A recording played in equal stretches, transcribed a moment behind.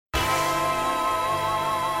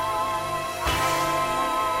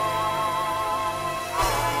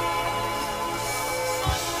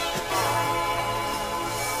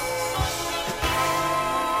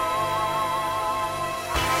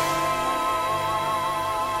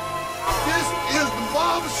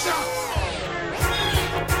Barbershop.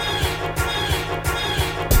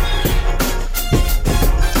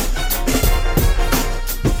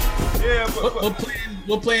 Yeah,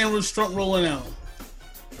 What playing was Trump rolling out?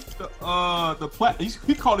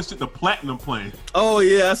 He called this shit the platinum plan. Oh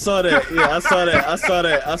yeah, I saw that. Yeah, I saw that.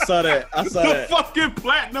 The fucking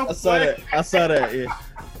platinum plan. I saw that. Yeah.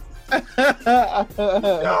 Yo,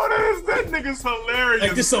 that nigga's hilarious.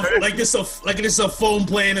 Like this a phone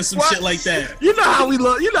playing or some What? shit like that. You know how we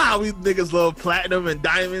niggas love platinum and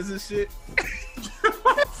diamonds and shit.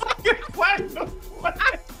 Fucking platinum plan.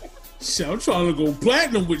 Shit, I'm trying to go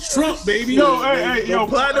platinum with Trump, baby. Yo, hey,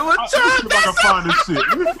 platinum with Let me see Trump. if I can find this shit.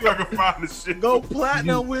 Let me see if I can find this shit. Go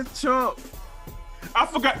platinum with Trump. I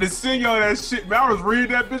forgot to send y'all that shit, man. I was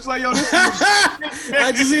reading that bitch like, yo, this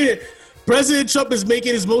I just hear it. President Trump is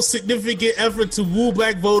making his most significant effort to woo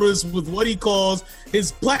black voters with what he calls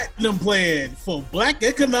his platinum plan for black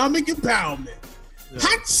economic empowerment.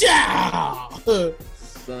 Hacha!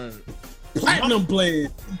 Son, Platinum plan.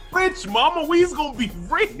 rich, mama. We's gonna be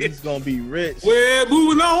rich. he's gonna be rich. We're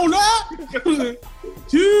moving on up to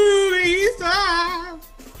the east side.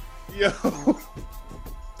 Yo,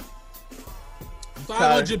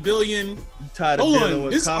 500 billion. I'm tired of Hold dealing on,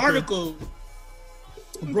 with this copper. article,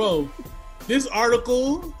 bro. This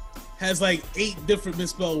article has like 8 different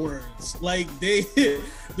misspelled words. Like the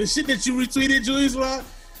shit that you retweeted, Julius Rock.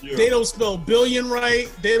 Yeah. They don't spell billion right.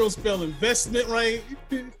 They don't spell investment right.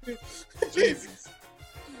 Jesus.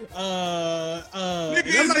 I'm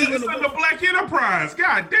Nigga, not even it's under Black Enterprise.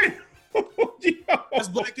 God damn. That's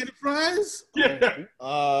Black Enterprise. Yeah.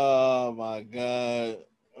 Oh my god.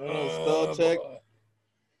 Spell check.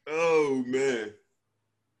 Oh man.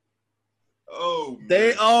 Oh man.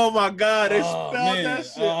 They. Oh my god. They Oh, spelled man. that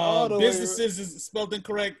shit all the way. Businesses is spelled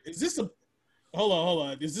incorrect. Is this a? Hold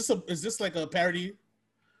on. Is this like a parody?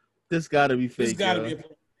 This gotta be fake. This gotta yo. be.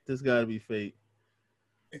 This gotta be fake.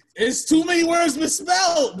 It's too many words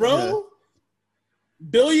misspelled, bro. Yeah.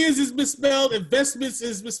 Billions is misspelled. Investments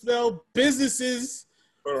is misspelled. Businesses.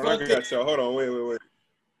 Hold on, I got y'all. Hold on, wait.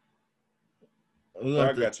 We I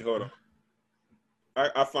gonna got you. Hold on.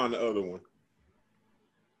 I found the other one.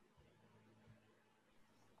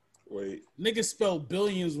 Wait. Niggas spelled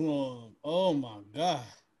billions wrong. Oh my god.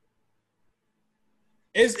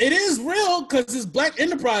 It is real because it's Black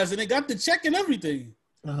Enterprise and they got the check and everything.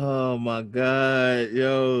 Oh my god,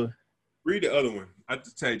 yo. Read the other one. I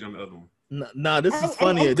just tagged you on the other one. Nah, this is I'm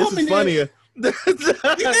funnier. This is coming funnier. Yeah,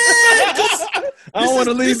 I don't want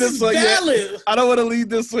to leave this one yet. valid. I don't want to leave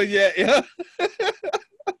this one yet. Yeah.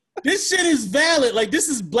 This shit is valid. Like, this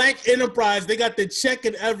is Black Enterprise. They got the check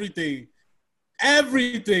and everything.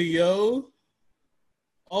 Everything, yo.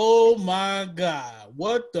 Oh my god.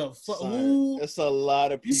 What the fuck? It's a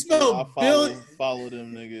lot of You people spell follow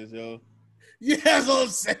them niggas, yo. Yeah, that's what I'm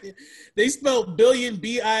saying. They spell billion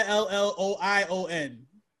Billoion.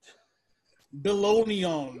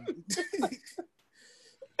 Billonion.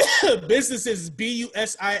 Businesses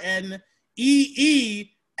BUSINEESCS.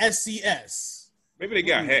 Maybe they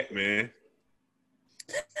got hacked, man.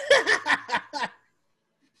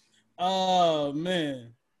 Oh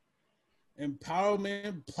man.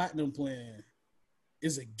 Empowerment Platinum Plan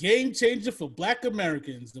is a game changer for Black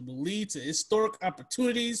Americans that will lead to historic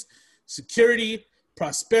opportunities, security,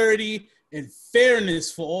 prosperity, and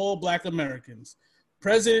fairness for all Black Americans.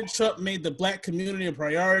 President Trump made the Black community a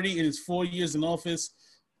priority in his 4 years in office,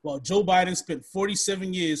 while Joe Biden spent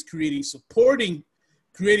 47 years creating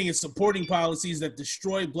and supporting policies that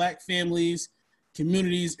destroy Black families,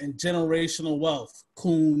 communities, and generational wealth,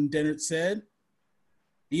 Kuhn Dennert said.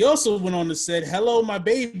 He also went on to said, "Hello, my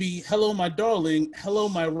baby. Hello, my darling. Hello,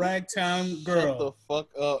 my ragtime girl." Shut the fuck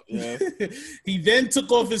up, yeah. He then took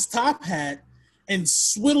off his top hat and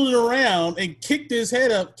swiddled it around and kicked his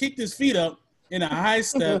feet up in a high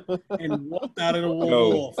step and walked out of the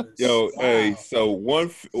Oval Office. Yo, Wow. hey, so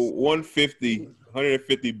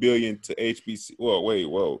 150 billion to HBC.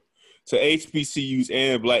 Whoa. To HBCUs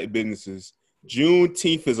and Black businesses.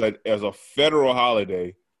 Juneteenth is as a federal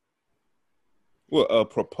holiday. Well, a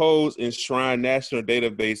proposed enshrined national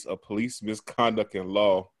database of police misconduct and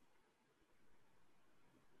law.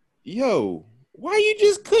 Yo, why you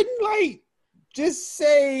just couldn't just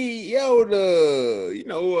say,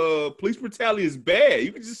 police brutality is bad.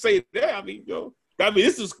 You could just say that. I mean,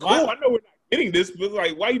 this is cool. Why? I know we're not getting this, but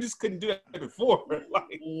why you just couldn't do that before?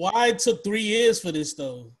 Why it took 3 years for this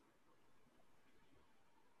though?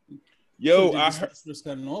 Yo, I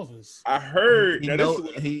heard.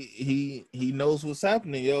 He knows what's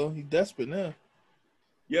happening, yo. He desperate now.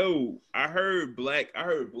 Yo, I heard black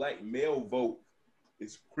male vote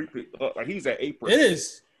is creeping up. Like he's at 8%. It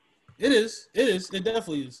is. It is. It is. It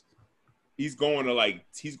definitely is. He's going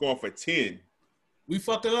for 10. We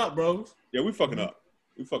fucking up, bro. Yeah, we fucking up.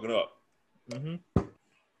 We fucking up. Mm-hmm.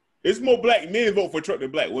 There's more black men vote for Trump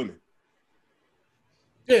than black women.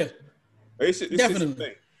 Yeah. It's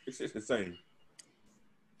Definitely. It's just insane.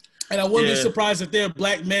 And I wouldn't be surprised if there are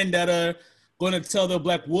black men that are going to tell their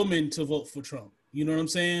black woman to vote for Trump. You know what I'm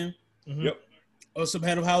saying? Mm-hmm. Yep. Or some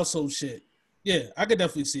head of household shit. Yeah, I could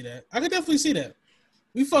definitely see that.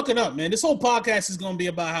 We fucking up, man. This whole podcast is going to be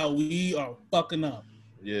about how we are fucking up.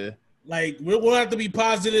 Yeah. Like, we'll have to be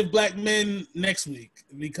positive black men next week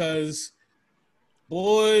because,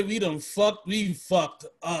 boy, we fucked up. We fucked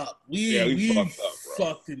up, bro.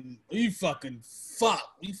 We fucked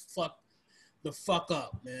the fuck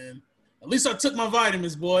up, man. At least I took my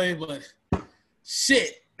vitamins, boy, but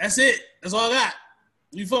shit, that's it. That's all I got.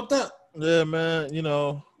 We fucked up. Yeah, man. You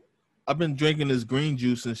know, I've been drinking this green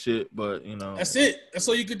juice and shit, but, you know. That's it. That's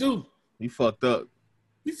all you could do. We fucked up.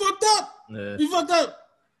 We fucked up. Yeah. We fucked up.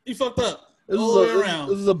 This All the way around.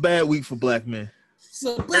 This is a bad week for black men. It's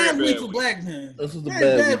a bad week for black men. This is a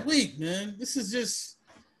bad week, man. This is just.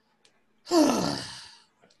 We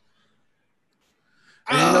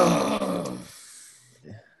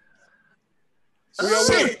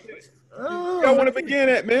all want to begin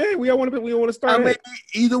at, man. We all want to start. I mean,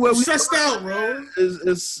 either way, we stressed out, bro.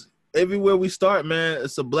 It's everywhere we start, man.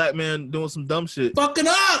 It's a black man doing some dumb shit. Fucking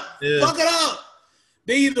up. Yeah. Fucking up.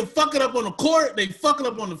 They either fucking up on the court, they fucking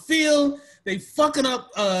up on the field, they fucking up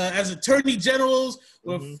as attorney generals,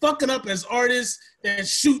 or fucking up as artists that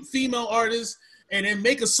shoot female artists and then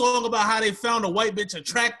make a song about how they found a white bitch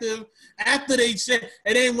attractive after they said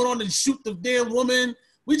and then went on to shoot the damn woman.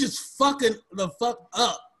 We just fucking the fuck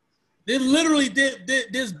up. They literally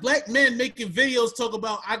there's black men making videos talk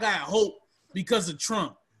about I got hope because of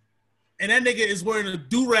Trump. And that nigga is wearing a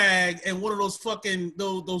do-rag and one of those fucking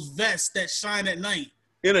those vests that shine at night.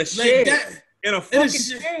 In a shed. In a fucking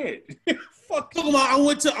shed. Fuck. Talking about I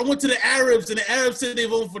went to the Arabs and the Arabs said they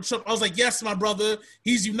voted for Trump. I was like, yes, my brother,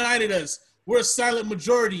 he's united us. We're a silent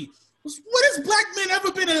majority. What has black men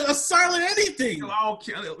ever been a silent anything?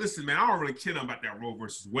 Listen, man, I don't really care about that Roe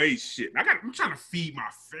versus Wade shit. I'm trying to feed my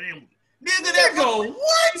family. Nigga,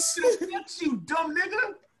 what? Fuck you, dumb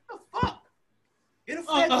nigga. What the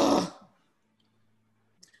fuck?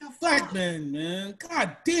 Black man, man.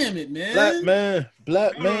 God damn it, man.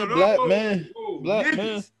 Black man.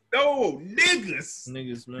 No, niggas.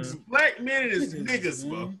 Niggas, man. It's black men and it's niggas,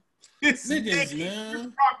 bro. It's niggas,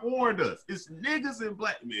 man. Rock warned us. It's niggas and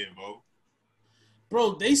black men, bro.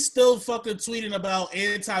 Bro, they still fucking tweeting about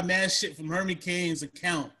anti-mask shit from Herman Cain's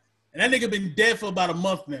account. And that nigga been dead for about a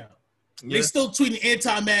month now. Yeah. They still tweeting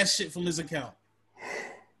anti-mask shit from his account.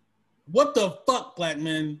 What the fuck, black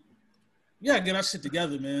men? You gotta get our shit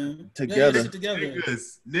together, man. Niggas.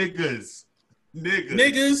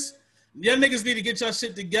 Y'all niggas need to get your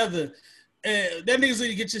shit together. That niggas need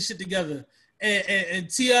to get your shit together. And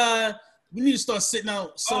T.I., we need to start sitting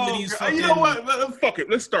out some of these fucking... You know what? Fuck it.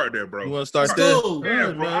 Let's start there, bro. You want to start there?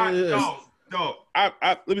 Yeah, bro.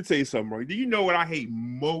 Let me tell you something, bro. Do you know what I hate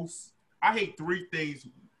most? I hate three things,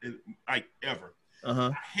 ever.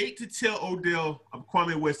 I hate to tell Odell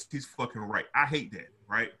Kwame West he's fucking right. I hate that,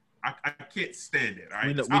 right? I can't stand it. All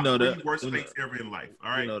right, we know that. Worst things ever in life.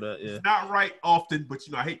 All right, we know that. Yeah, it's not right often, but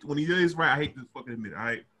I hate when he is right. I hate to fucking admit it. All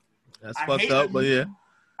right, that's fucked up, but yeah.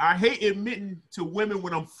 I hate admitting to women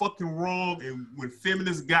when I'm fucking wrong and when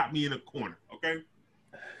feminists got me in a corner. Okay.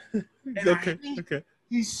 And okay.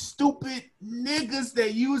 These stupid niggas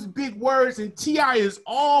that use big words, and T.I. is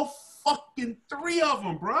all fucking three of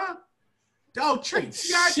them, bruh. Dog, T.I.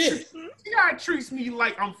 treats me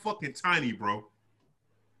like I'm fucking tiny, bro.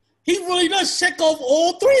 He really does check off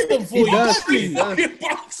all three of them for you, doesn't he? Fucking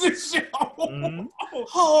boxing shit. Holy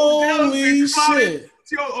shit.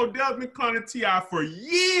 Odell's been calling T.I. for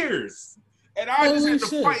years. And I just had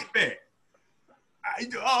to fight back.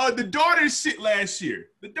 The daughter shit last year.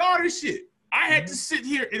 I had to sit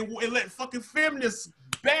here and let fucking feminists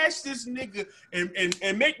bash this nigga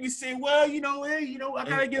and make me say, well, I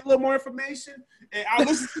gotta get a little more information. And I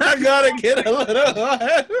was I gotta get a little.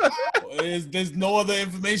 There's no other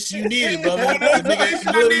information you needed, brother.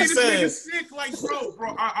 Nigga sick, like,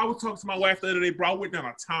 bro. I was talking to my wife the other day, bro. I went down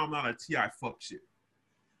a timeline of T.I. fuck shit.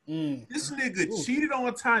 This nigga cheated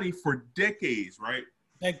on Tiny for decades, right?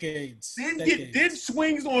 Decades. Then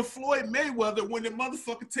swings on Floyd Mayweather when the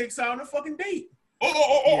motherfucker takes out on a fucking date.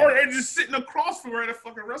 Or just sitting across from her at a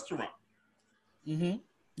fucking restaurant.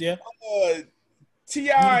 Yeah.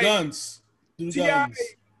 T.I. Guns. T.I.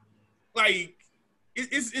 Like,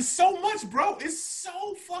 it's so much, bro. It's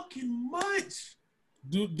so fucking much.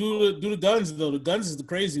 Do the guns though. The guns is the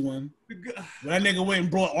crazy one. When that nigga went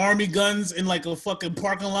and brought army guns in like a fucking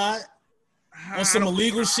parking lot on some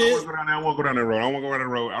illegal shit. I won't go down that road. I won't go down that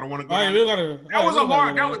road. I don't want to go. All right, we gotta. That was a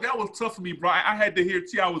hard. That was tough for me, bro. I had to hear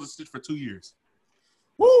T.I. was a snitch for 2 years.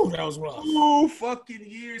 Woo, that was rough. 2 fucking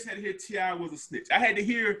years had to hear T.I. was a snitch. I had to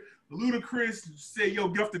hear Ludacris say, "Yo,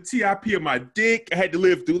 get off the TIP of my dick." I had to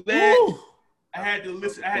live through that. Woo. I had to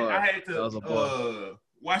listen. I had to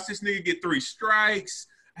watch this nigga get 3 strikes.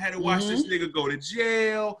 I had to watch this nigga go to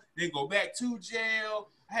jail, then go back to jail.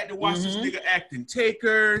 I had to watch this nigga acting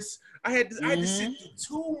takers. I had to sit through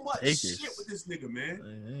too much shit with this nigga, man.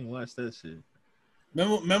 I ain't watched that shit.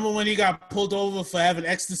 Remember when he got pulled over for having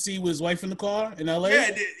ecstasy with his wife in the car in LA?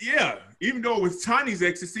 Yeah. Even though it was Tiny's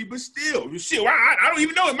ecstasy, but still, shit. I don't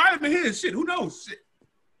even know. It might have been his shit. Who knows? Shit.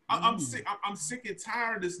 I'm sick. I'm sick and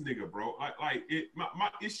tired of this nigga, bro. My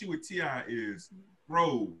issue with T.I. is,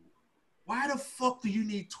 bro, why the fuck do you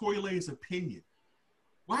need Tory Lanez's opinion?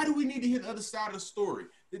 Why do we need to hear the other side of the story?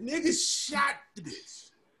 The nigga shot the bitch.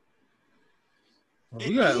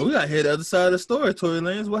 We got to hear the other side of the story, Tory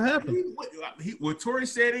Lanez. What happened? What Tory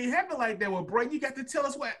said ain't happen like that. Well, bro, you got to tell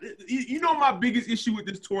us what. You know my biggest issue with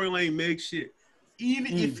this Tory Lanez Meg shit?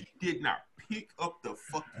 Even if he did not pick up the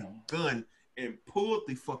fucking gun and pulled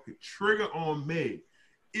the fucking trigger on Meg,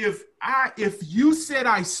 if you said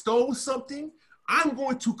I stole something, I'm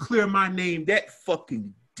going to clear my name that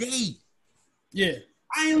fucking day. Yeah.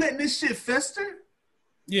 I ain't letting this shit fester.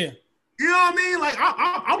 Yeah. You know what I mean? Like,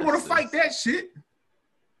 I'm going to fight that shit.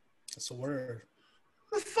 That's a word.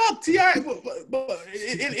 The fuck, T.I.? But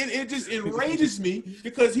it just enrages me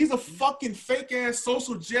because he's a fucking fake ass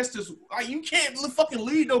social justice. Like, you can't fucking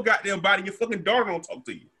leave no goddamn body. Your fucking daughter don't talk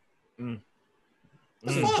to you.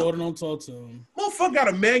 His daughter don't talk to him. Motherfucker got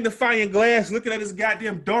a magnifying glass looking at his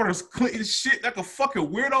goddamn daughter's clicking shit like a fucking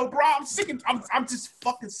weirdo, bro. I'm just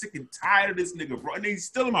fucking sick and tired of this nigga, bro. And he's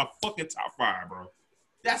still in my fucking top 5, bro.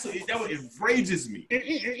 That what enrages me. All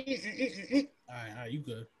right, you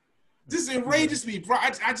good. This enrages me, bro.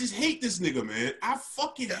 I just hate this nigga, man. I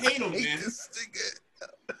fucking hate him, man.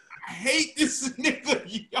 I hate this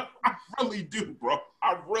nigga. Yo, I really do, bro.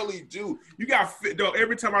 I really do. You got, dog,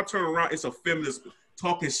 every time I turn around, it's a feminist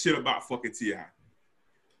talking shit about fucking T.I.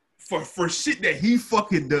 For shit that he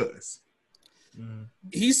fucking does.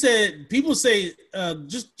 He said, people say,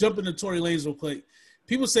 just jump into Tory Lanez real quick.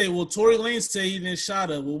 People say, well, Tory Lanez said he didn't shot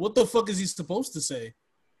her. Well, what the fuck is he supposed to say?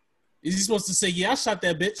 Is he supposed to say, yeah, I shot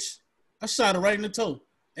that bitch. I shot her right in the toe.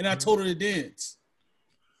 And I told her to dance.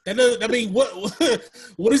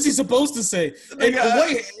 What is he supposed to say? In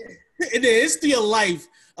the history of life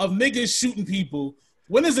of niggas shooting people,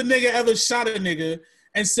 when has a nigga ever shot a nigga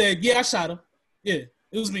and said, yeah, I shot him? Yeah,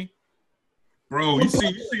 it was me. Bro, you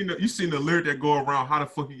seen the lyric that go around, how the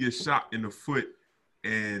fuck you get shot in the foot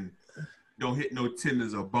and don't hit no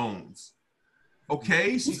tendons or bones?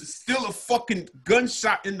 Okay, she's still a fucking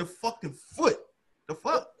gunshot in the fucking foot. The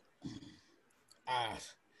fuck?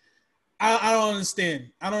 I don't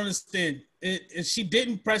understand. If she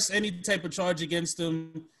didn't press any type of charge against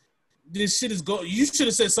him, this shit is go. You should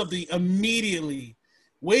have said something immediately.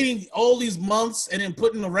 Waiting all these months and then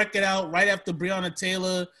putting the record out right after Breonna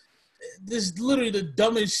Taylor. This is literally the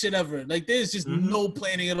dumbest shit ever. Like, there's just no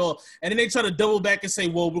planning at all. And then they try to double back and say,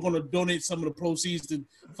 well, we're going to donate some of the proceeds to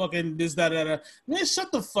fucking this, that. Man,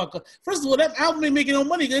 shut the fuck up. First of all, that album ain't making no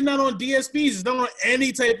money. It's not on DSPs. It's not on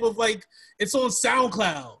any type of, like, it's on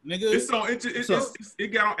SoundCloud, nigga. It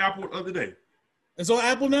got on Apple the other day. It's on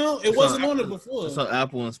Apple now? It wasn't on it before. It's on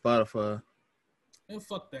Apple and Spotify. Man,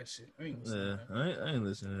 fuck that shit. I ain't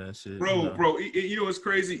listening to that shit. Bro, you know what's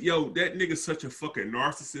crazy? Yo, that nigga's such a fucking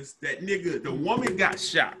narcissist. That nigga, the woman got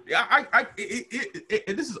shot.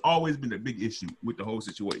 And this has always been a big issue with the whole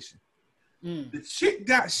situation. The chick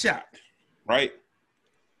got shot, right?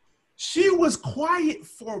 She was quiet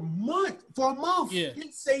for a month. Yeah.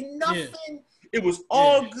 Didn't say nothing. Yeah. It was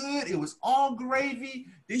all good. It was all gravy.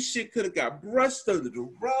 This shit could have got brushed under the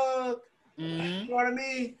rug. You know what I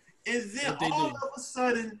mean? And then all of a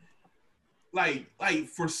sudden, like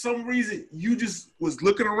for some reason, you just was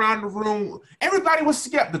looking around the room. Everybody was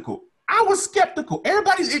skeptical. I was skeptical.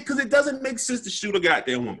 Because it doesn't make sense to shoot a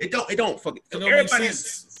goddamn woman. It don't fucking. So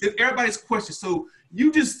everybody's question. So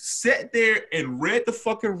you just sat there and read the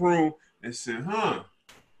fucking room and said,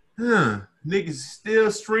 niggas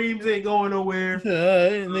still streams ain't going nowhere.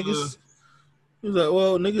 Yeah, niggas. He was like,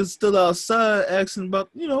 well, niggas still outside asking about,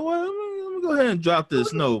 you know what? Let me go ahead and drop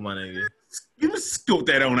this. No, my nigga. Let me scoot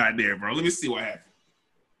that on out there, bro. Let me see what happened.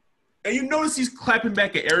 And you notice he's clapping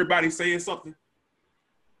back at everybody saying something?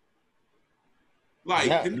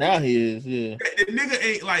 Like now he is, yeah. The nigga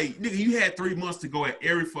ain't like nigga. You had 3 months to go at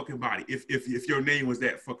every fucking body. If your name was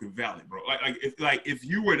that fucking valid, bro. If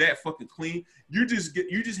you were that fucking clean, you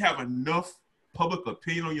just have enough public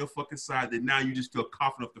opinion on your fucking side that now you just feel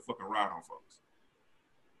confident enough to fucking ride on folks.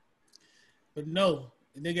 But no,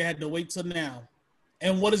 the nigga had to wait till now.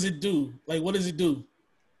 And what does it do? Like, what does it do?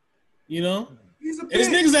 You know? It's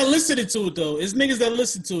niggas that listen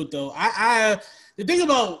to it though.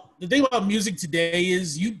 The thing about music today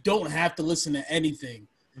is you don't have to listen to anything.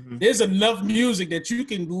 Mm-hmm. There's enough music that you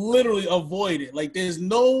can literally avoid it. Like there's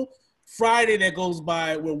no Friday that goes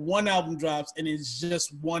by where one album drops and it's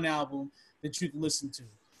just one album that you can listen to.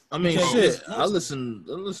 I mean, shit. I listen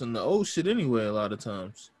to old shit anyway. A lot of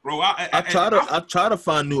times, bro. I try to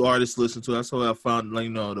find new artists to listen to. That's how I found,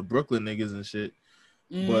 like, the Brooklyn niggas and shit.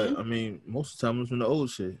 Mm-hmm. But I mean, most of the time it's from the old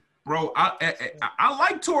shit. Bro, I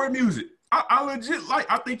like Tory music. I legit like.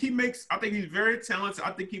 I think he's very talented.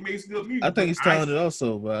 I think he makes good music. I think he's talented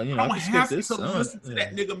also, but I don't have to listen to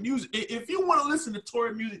that nigga music. If you want to listen to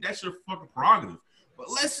Tory music, that's your fucking prerogative. But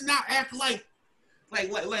let's not act like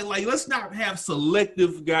let's not have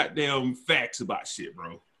selective goddamn facts about shit,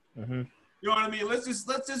 bro. Mm-hmm. You know what I mean? Let's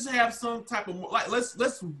just have some type of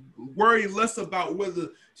let's worry less about whether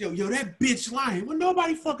yo that bitch lying. Well,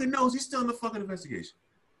 nobody fucking knows. He's still in the fucking investigation.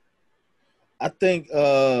 I think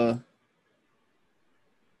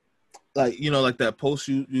like that post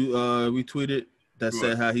you retweeted that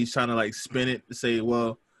said how he's trying to like spin it to say,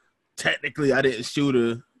 well, technically I didn't shoot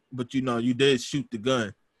her, but you did shoot the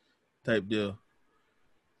gun, type deal.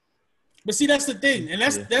 But see, that's the thing, and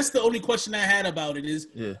that's the only question I had about it is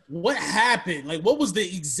what happened? Like, what was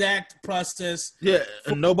the exact process? Yeah,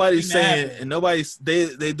 and nobody's saying, and nobody's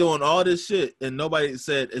they doing all this shit, and nobody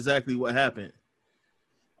said exactly what happened.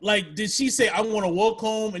 Like, did she say, "I want to walk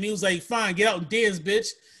home," and he was like, "Fine, get out and dance, bitch,"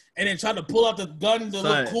 and then try to pull out the gun to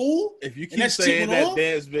look cool? If you keep saying that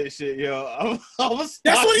dance bitch shit, yo,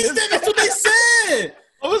 that's what he said. That's what they said.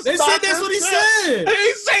 They said that's what he said. He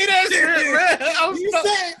didn't say that shit,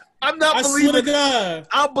 man. I'm not believing. Swear to God.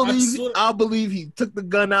 I believe he took the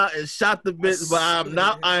gun out and shot the bitch, but I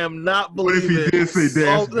am not believing. What if he did say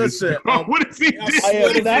dance? Listen, what if he did? I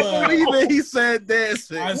am not believing he said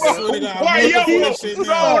dance. Why? No, nigga,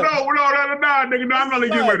 no, I'm not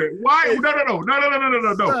letting you with it. Why? No.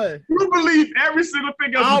 You believe every single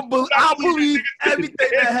thing. I'll believe everything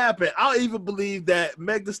that happened. I'll even believe that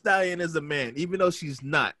Meg Thee Stallion is a man, even though she's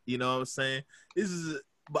not. You know what I'm saying?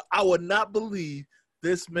 But I would not believe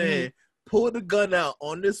this man pulled the gun out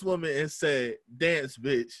on this woman and said, "Dance,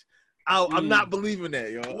 bitch." I'm not believing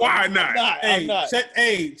that, yo. Why not? I'm not. Check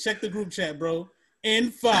the group chat, bro. In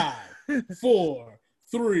 5, 4,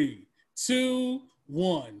 3, 2,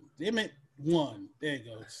 1. They meant 1. There it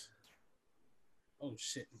goes. Oh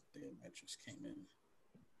shit! The metrics came in.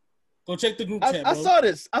 Go check the group chat, bro. I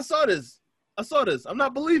saw this. I'm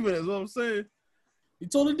not believing it. Is what I'm saying. He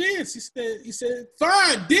told her dance. He said,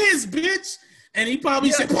 "Fine, dance, bitch." And he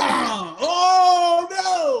probably said, "Oh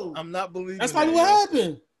no!" I'm not believing. That's probably what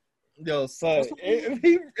happened. Yo, son,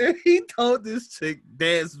 if he told this chick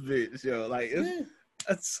dance, bitch, yo, like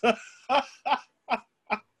it's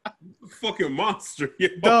fucking monster, yo.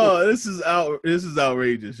 No, this is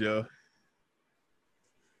outrageous, yo.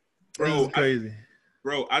 Bro, this is crazy.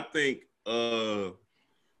 I think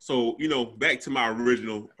so back to my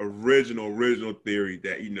original theory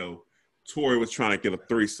that Tory was trying to get a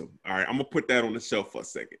threesome. All right, I'm gonna put that on the shelf for a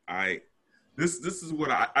second. All right, this is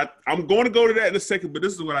what I'm going to go to that in a second, but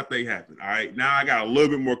this is what I think happened. All right, now I got a little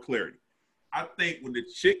bit more clarity. I think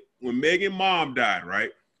when Megan's mom died,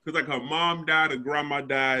 right? Because like her mom died, her grandma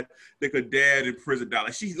died, like her dad in prison died.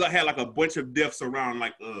 Like she had like a bunch of deaths around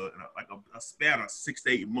like a span of 6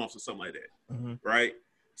 to 8 months or something like that, right?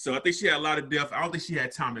 So I think she had a lot of death. I don't think she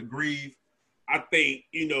had time to grieve. I think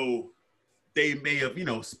they may have,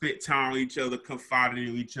 spent time on each other, confided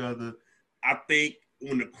in each other. I think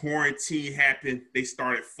when the quarantine happened, they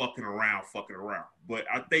started fucking around. But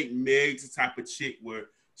I think Meg's the type of chick where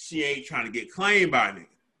she ain't trying to get claimed by a nigga.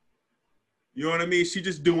 You know what I mean? She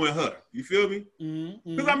just doing her. You feel me?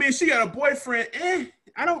 Because I mean, she got a boyfriend.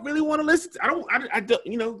 I don't really want to listen. I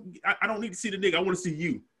don't need to see the nigga. I want to see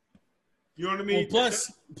you. You know what I mean? Well,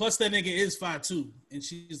 plus that nigga is 5'2", and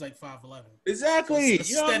she's like 5'11". Exactly.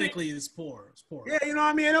 So aesthetically, it's poor. It's poor. Yeah, you know what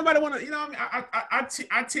I mean? Nobody want to. You know what I mean?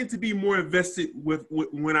 I tend to be more invested with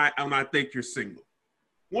when I think you're single.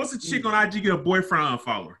 Once a chick on IG get a boyfriend,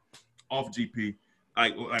 unfollow her off GP.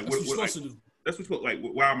 Like what you're supposed to do. That's what's like.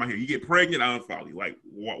 Why am I here? You get pregnant, I unfollow you. Like,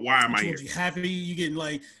 why am I here? You happy? You getting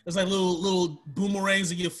like it's like little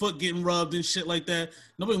boomerangs in your foot getting rubbed and shit like that.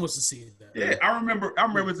 Nobody wants to see that. Yeah, I remember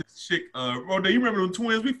this chick. Rodo, you remember the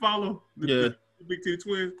twins we follow? The Big T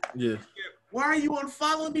twins. Yeah. Why are you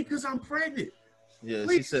unfollowing me? Because I'm pregnant. Yeah,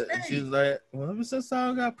 Please she stay. was like, well, ever since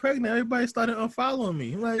I got pregnant, everybody started unfollowing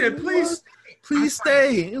me. I'm like, Yeah, please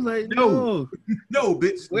stay. He's like, no,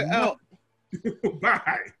 bitch, we're out.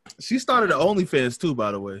 Bye. She started the OnlyFans too,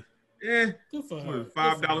 by the way. Yeah, Good for her.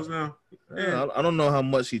 $5 now. Yeah. I don't know how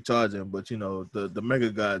much she charging, but you know, the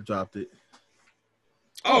mega guy dropped it.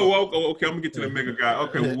 Oh, okay. I'm gonna get to the mega guy.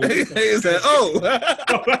 Okay, He said,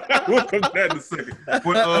 we'll come to that in a second.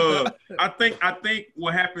 But I think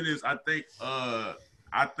what happened is I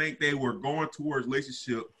think they were going towards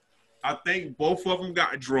relationship. I think both of them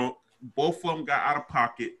got drunk. Both of them got out of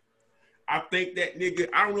pocket. I think that nigga.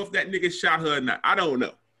 I don't know if that nigga shot her or not. I don't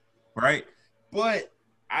know, right? But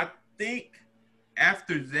I think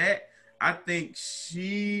after that, I think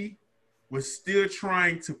she was still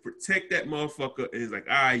trying to protect that motherfucker. And he's like,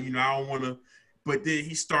 all right, you know, I don't want to. But then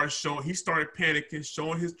he started panicking,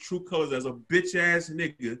 showing his true colors as a bitch ass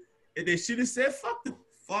nigga. And then she just said, fuck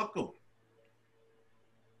him.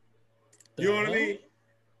 You know what I mean?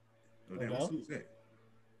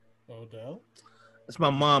 Odell? That's my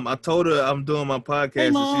mom. I told her I'm doing my podcast, Hey,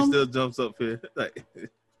 and Mom. she still jumps up here. Like,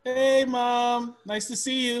 Hey, Mom. Nice to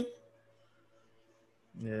see you.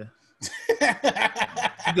 yeah.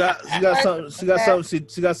 She got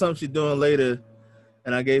something she's doing later,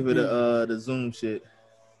 and I gave her the Zoom shit.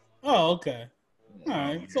 Oh, okay. All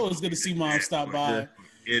right. It's always good to see Mom stop by.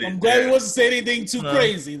 Yeah. I'm glad he wasn't saying anything too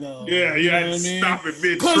crazy, though. Yeah, You know had what to I mean? stop it,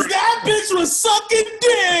 bitch. Because that bitch was sucking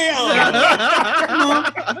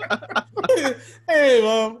dick. Hey,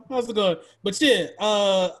 Mom. How's it going? But yeah,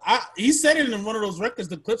 he said it in one of those records,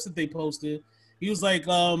 the clips that they posted. He was like,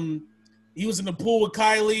 he was in the pool with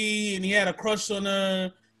Kylie, and he had a crush on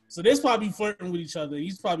her. So they're probably flirting with each other.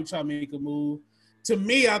 He's probably trying to make a move. To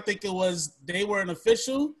me, I think it was they were an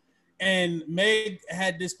official, and Meg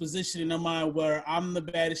had this position in her mind where I'm the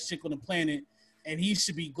baddest chick on the planet, and he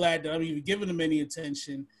should be glad that I'm even giving him any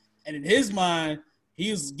attention. And in his mind,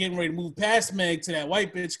 he was getting ready to move past Meg to that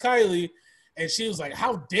white bitch, Kylie, and she was like,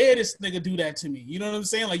 how dare this nigga do that to me? You know what I'm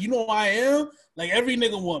saying? Like, you know who I am? Like, every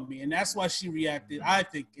nigga want me, and that's why she reacted, I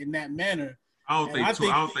think, in that manner. I don't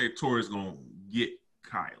think Tori's gonna get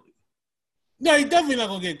Kylie. No, he definitely not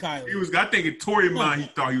gonna get Kylie. I think in Tori's mind, he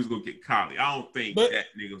thought he was gonna get Kylie. I don't think that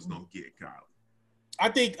nigga was gonna get Kylie. I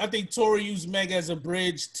think Tori used Meg as a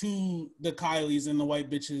bridge to the Kylies and the white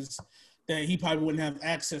bitches that he probably wouldn't have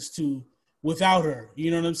access to without her.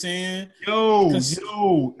 You know what I'm saying? Yo,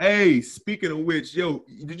 hey, speaking of which,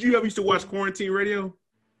 did you ever used to watch Quarantine Radio?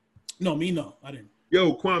 No, I didn't.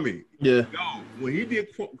 Yo, Kwame. Yeah. Yo, when he did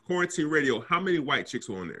Quarantine Radio, how many white chicks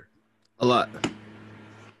were on there? A lot.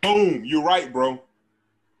 Boom. You're right, bro.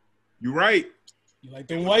 You're right. You like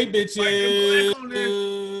them white bitches.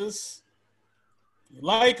 You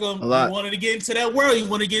like them. A lot. You wanted to get into that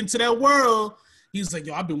world. He's like,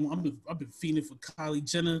 yo, I've been fiending for Kylie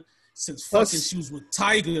Jenner since she was with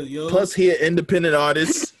Tiger, yo. Plus, he an independent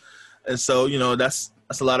artist, and so you know that's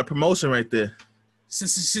a lot of promotion right there.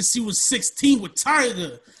 Since she was 16 with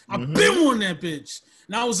Tiger, I've been on that bitch.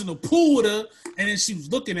 And I was in the pool with her, and then she was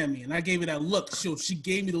looking at me, and I gave her that look. She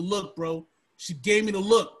gave me the look, bro. She gave me the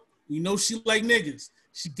look. You know she like niggas.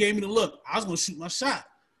 She gave me the look. I was gonna shoot my shot.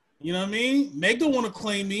 You know what I mean? Meg don't want to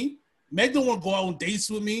claim me. Meg don't want to go out on dates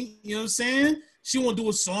with me. You know what I'm saying? She want to do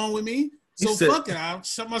a song with me. So fuck it. I'll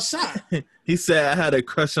shut my shot. He said I had a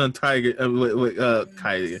crush on Tiger with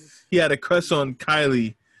Kylie. He had a crush on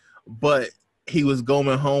Kylie, but he was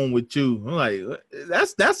going home with you. I'm like,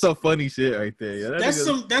 that's some funny shit right there. Yeah, that's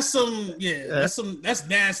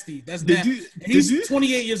nasty. That's nasty. He's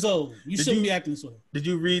 28 years old. You shouldn't be acting this way. Did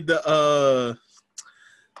you read the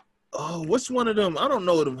what's one of them? I don't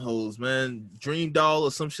know them hoes, man. Dream Doll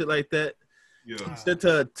or some shit like that. Yeah. He sent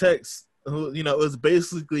her a text. You know, it was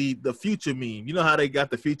basically the Future meme. You know how they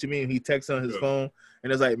got the Future meme? He texts on his phone,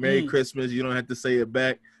 and it's like, Merry Christmas. You don't have to say it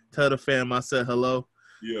back. Tell the fam I said hello.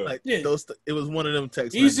 Yeah. Like, it was one of them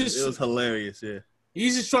texts. It was hilarious, yeah.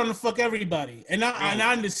 He's just trying to fuck everybody. And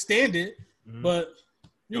I understand it, but,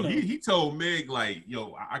 you know. He told Meg, like,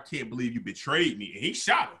 yo, I can't believe you betrayed me. And he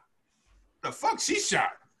shot her. The fuck she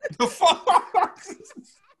shot? The fuck?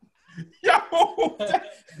 Yo,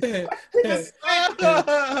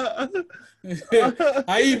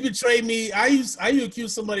 how you betray me? How you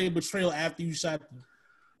accuse somebody of betrayal after you shot them?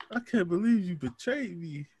 I can't believe you betrayed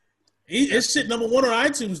me. It's shit number 1 on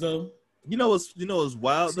iTunes though. You know what's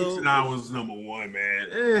wild though? 69 was number 1,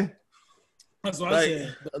 man. That's what I Like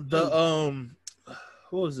said.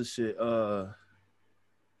 what was the shit?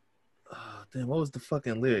 Damn, what was the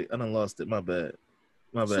fucking lyric? I done lost it. My bad.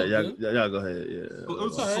 Y'all go ahead. Yeah. It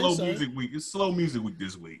was a Alright, slow sorry. music week. It's slow music week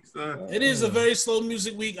this week. It is a very slow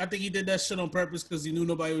music week. I think he did that shit on purpose because he knew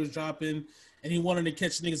nobody was dropping and he wanted to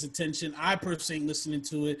catch niggas' attention. I personally ain't listening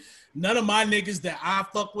to it. None of my niggas that I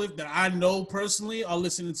fuck with, that I know personally, are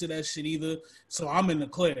listening to that shit either. So I'm in the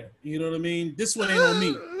clear. You know what I mean? This one ain't on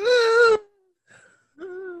me.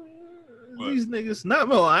 These niggas,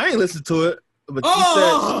 I ain't listen to it. But you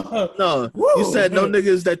said no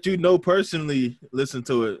niggas that you know personally listen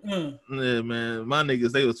to it. Yeah, man, my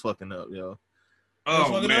niggas, they was fucking up, yo.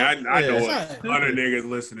 Oh man, I know a ton of niggas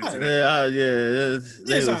listening to that.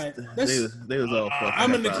 They was all fucking.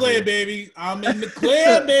 I'm in the clear, baby. I'm in the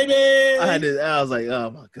clear, baby. I was like, oh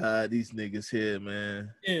my god, these niggas here,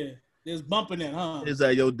 man. Yeah. There's bumping it, huh? It's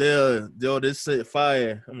like, yo, this shit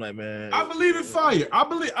fire. I'm like, man. I believe in fire. I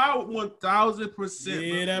 1000%.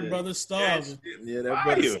 Yeah, that brother starving. That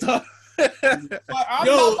brother starving. I'm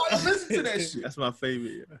not about to listen to that shit. That's my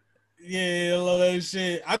favorite. Yeah, I love that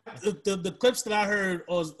shit. The clips that I heard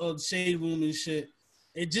on Shade Room and shit,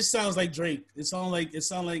 it just sounds like Drake. It sound like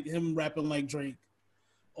him rapping like Drake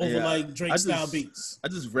over like Drake style beats. I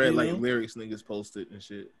just read lyrics niggas posted and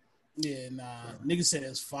shit. Yeah, nah. Niggas said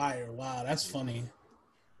it's fire. Wow, that's funny.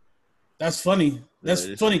 That's funny. That's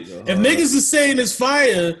funny. If niggas is saying it's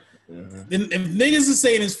fire,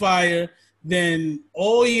 then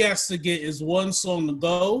all he has to get is one song to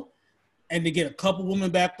go and to get a couple women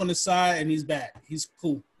back on the side, and he's back. He's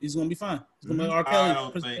cool. He's gonna be fine. He's gonna be like R. Kelly.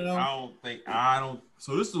 I don't.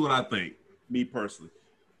 So this is what I think. Me personally,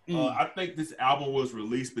 I think this album was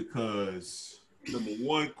released because number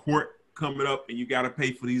one, court coming up, and you got to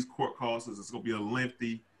pay for these court costs. It's gonna be a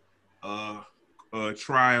lengthy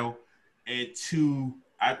trial, and two,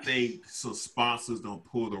 I think some sponsors don't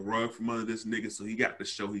pull the rug from under this nigga, so he got to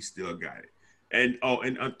show he still got it. And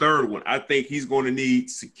and a third one, I think he's going to need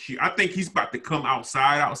I think he's about to come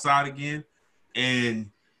outside again,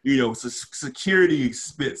 and security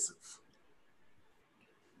expensive.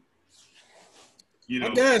 I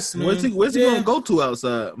guess, man. Where's he gonna go to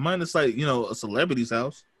outside? Minus like a celebrity's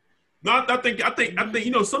house. No, I think some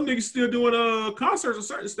niggas still doing concerts in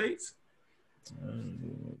certain states.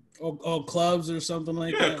 Or clubs or something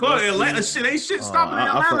like that. Yeah, club Atlanta shit ain't shit stopping in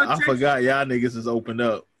Atlanta. I forgot y'all niggas is opened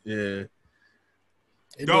up. Yeah.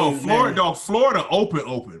 Florida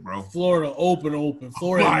open, bro. Florida open.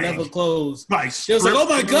 Florida never closed. Like, it was like, oh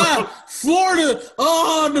my god, Florida!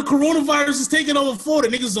 Oh, the coronavirus is taking over Florida.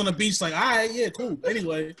 Niggas on the beach, like, all right, yeah, cool.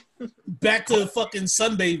 Anyway, back to fucking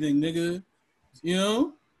sunbathing, nigga.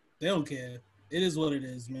 They don't care. It is what it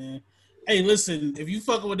is, man. Hey, listen, if you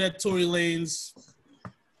fucking with that Tory Lanez,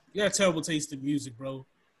 you got a terrible taste in music, bro.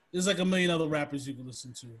 There's like a million other rappers you can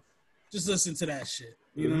listen to. Just listen to that shit.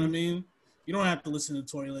 You know what I mean? You don't have to listen to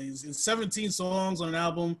Tory Lanez. It's 17 songs on an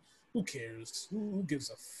album. Who cares? Who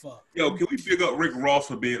gives a fuck? Yo, can we pick up Rick Ross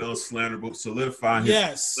for being unslanderable, solidifying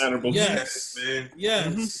his slanderable status, man? Yes.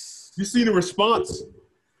 Mm-hmm. You see the response?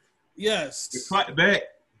 Yes. The clap back?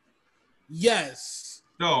 Yes.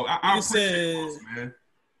 No, I said, man.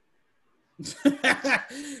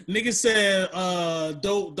 Nigga said,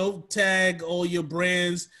 don't tag all your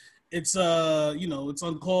brands. It's it's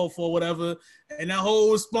uncalled for, whatever. And that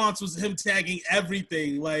whole response was him tagging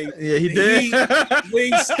everything, like he did.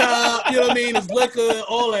 Wingstop, you know what I mean? His liquor,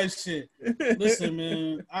 all that shit. Listen,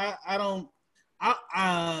 man,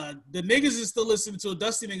 the niggas is still listening to it.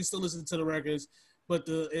 Dusty niggas still listening to the records, but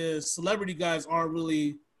the celebrity guys aren't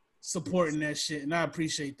really supporting that shit, and I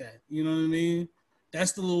appreciate that. You know what I mean?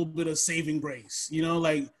 That's the little bit of saving grace.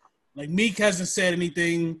 Like Meek hasn't said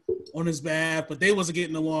anything on his behalf, but they wasn't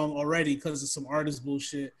getting along already because of some artist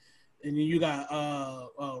bullshit. And then you got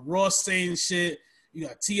Ross saying shit. You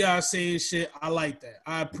got T.I. saying shit. I like that.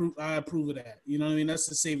 I approve of that. You know what I mean? That's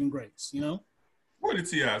the saving grace. What did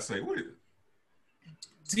T.I. say?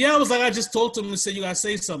 T.I. was like, I just talked to him and said you gotta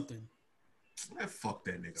say something. Man, fuck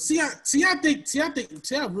that nigga.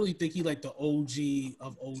 T.I. really think he like the OG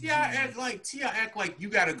of OG. T.I. act like you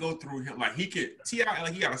gotta go through him. Like T.I.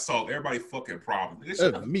 like he gotta solve everybody fucking problem.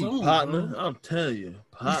 Me, partner. I'm telling you,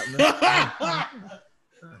 partner.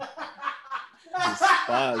 I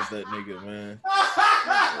despise that nigga, man.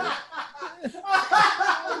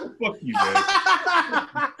 Fuck you, man.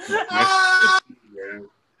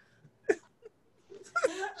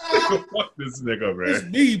 Fuck this nigga, man. It's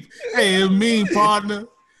me. Hey, it's me, partner.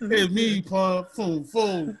 It's me, partner.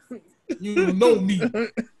 Phone. You know me.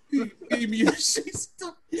 Give me that shit.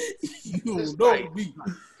 You don't know me.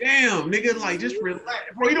 Damn, nigga, like just relax,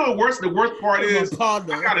 bro. You know the worst part is I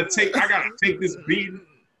gotta take this beating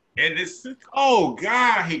and this. Oh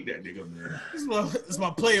God, I hate that nigga, man. It's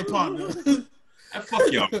my player partner.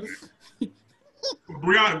 Fuck y'all, man.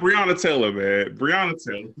 Breonna Taylor, man. Breonna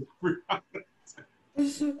Taylor.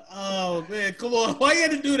 Oh man, come on! Why you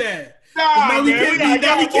had to do that? Nah, we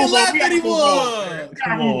can't laugh anymore.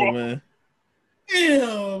 Come on, man.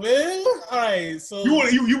 Damn, man. All right, so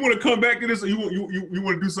you want to come back to this, or you want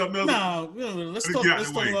to do something else? Nah, let's talk.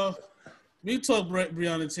 We talk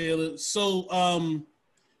Breonna Taylor. So,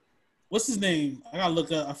 what's his name? I gotta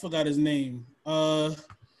look up. I forgot his name. I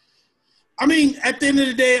mean, at the end of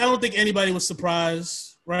the day, I don't think anybody was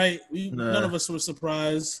surprised, right? None of us were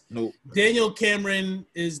surprised. Nope. Daniel Cameron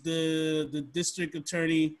is the district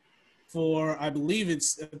attorney for, I think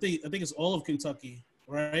it's all of Kentucky,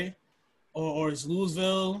 right? Or it's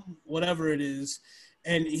Louisville, whatever it is.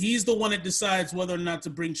 And he's the one that decides whether or not to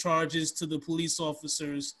bring charges to the police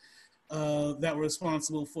officers that were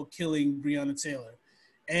responsible for killing Breonna Taylor.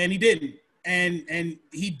 And he didn't. And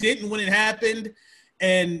he didn't when it happened.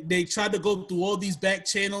 And they tried to go through all these back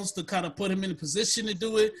channels to kind of put him in a position to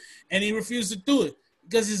do it. And he refused to do it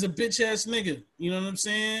because he's a bitch-ass nigga. You know what I'm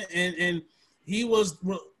saying? And he was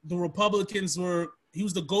the Republicans were – he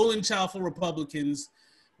was the golden child for Republicans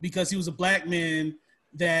because he was a black man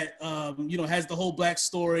that, has the whole black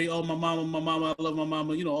story. Oh, my mama, I love my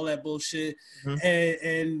mama, all that bullshit.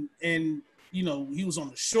 Mm-hmm. And he was on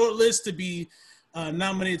the short list to be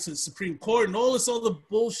nominated to the Supreme Court and all this other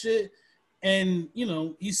bullshit. And,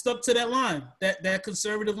 he stuck to that line, that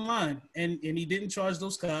conservative line. And he didn't charge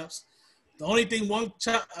those cops. The only thing a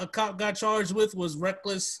cop got charged with was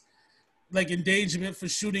reckless, endangerment for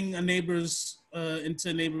shooting into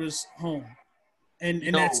a neighbor's home.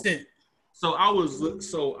 And that's it. So I was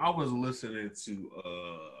listening to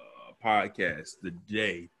a podcast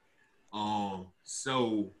today.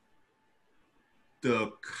 So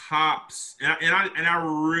the cops and I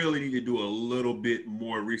really need to do a little bit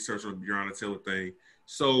more research on the Breonna Taylor thing.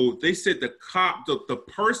 So they said the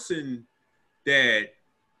person that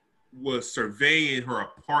was surveying her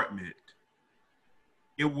apartment,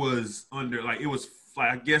 it was under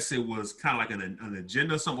I guess it was kind of like an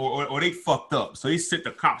agenda or something, or they fucked up. So they sent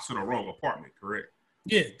the cops to the wrong apartment, correct?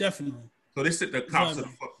 Yeah, definitely. So they sent the cops to the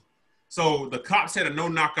So the cops had a no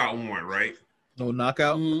knockout warrant, right? No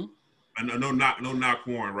knockout? Mm-hmm. No knock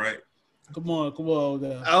warrant, right? Come on. Okay, go.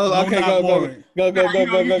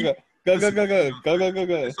 It's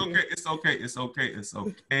okay.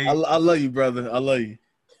 I love you, brother. I love you.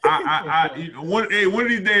 One of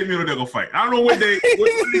these days, they're gonna fight. I don't know what day. I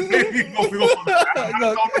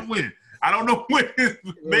don't know when. I don't know when.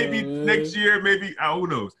 Maybe next year. Maybe who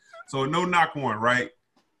knows? So no knock warrant, right?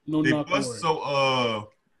 No knock warrant. So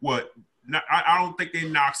what? I don't think they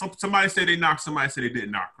knocked. Somebody said they knocked. Somebody said they didn't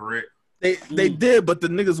knock. Correct? They did, but the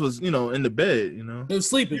niggas was in the bed. They were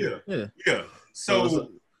sleeping. Yeah. So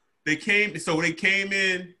they came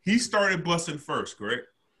in. He started busting first. Correct?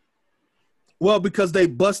 Well, because they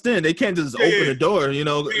bust in. They can't just open the door, Yeah,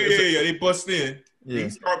 they bust in. Yeah. He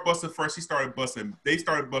started busting first. They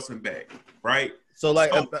started busting back, right? So,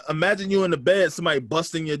 imagine you in the bed, somebody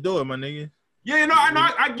busting your door, my nigga. Yeah, no,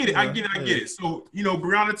 I get it. I get it. So,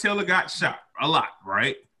 Breonna Taylor got shot a lot,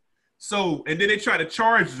 right? So, and then they tried to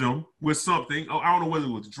charge them with something. Oh, I don't know whether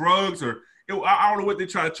it was drugs or I don't know what they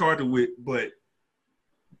tried to charge them with, but,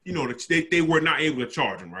 they were not able to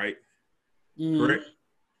charge him, right? Correct?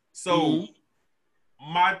 So,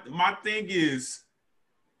 my thing is,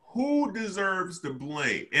 who deserves the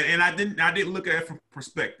blame? And I didn't look at it from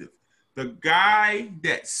perspective. The guy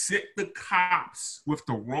that sent the cops with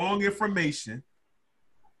the wrong information,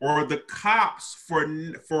 or the cops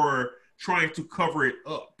for trying to cover it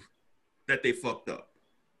up that they fucked up.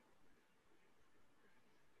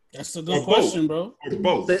 That's a good question, bro. Or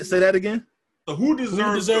both. Say that again. So who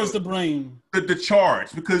deserves the blame? The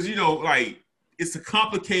charge, because it's a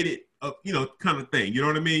complicated kind of thing. You know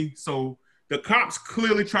what I mean? So the cops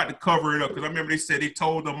clearly tried to cover it up, because I remember they said they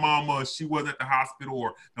told the mama she wasn't at the hospital,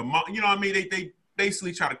 or the mom. You know what I mean? They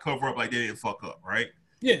basically tried to cover up like they didn't fuck up, right?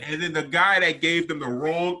 Yeah. And then the guy that gave them the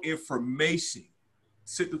wrong information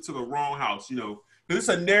sent them to the wrong house. Because it's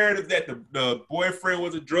a narrative that the boyfriend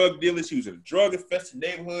was a drug dealer. She was in a drug-infested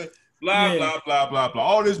neighborhood. Blah blah blah blah blah.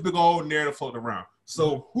 All this big old narrative floating around.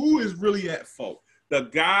 So who is really at fault? The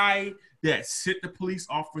guy that sent the police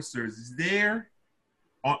officers there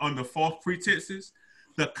on the false pretenses,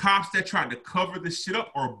 the cops that tried to cover the shit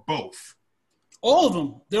up, or both? All of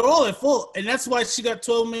them. They're all at fault, and that's why she got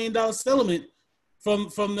 $12 million settlement from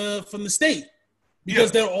the state,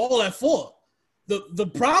 because they're all at fault. the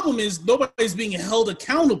problem is nobody's being held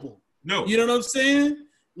accountable. No. You know what I'm saying?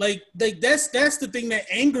 Like that's the thing that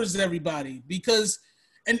angers everybody because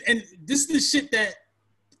and this is the shit that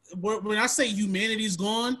when I say humanity's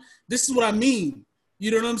gone, this is what I mean.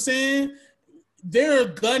 You know what I'm saying? There are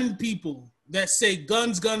gun people that say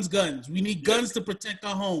guns, guns, guns. We need guns to protect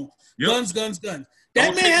our home. Yep. Guns, guns, guns.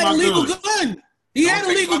 Don't That man had a legal gun. He had a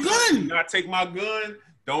legal gun. Not take my gun.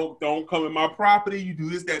 Don't come in my property. You do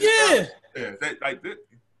this, that. Yeah.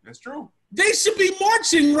 That's true. They should be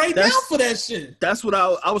marching right now for that shit. That's what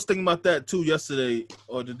I was thinking about that too yesterday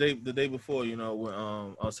or the day before. You know, when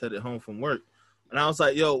I was headed home from work, and I was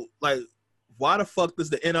like, "Yo, like, why the fuck does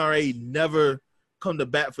the NRA never come to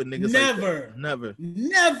bat for niggas?" Never, like that?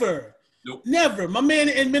 Never, nope. Never. My man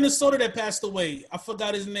in Minnesota that passed away, I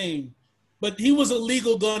forgot his name, but he was a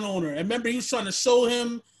legal gun owner. And remember, he was trying to show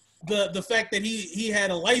him the fact that he had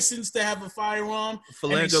a license to have a firearm.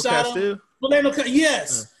 Philando Castile.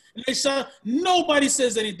 Yes. Yeah. And they shot. Nobody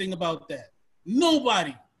says anything about that.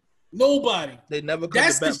 Nobody. They never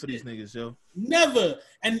come to bat for these niggas, yo. Never.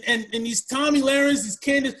 And these Tommy Lahrens, these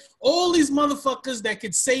Candace, all these motherfuckers that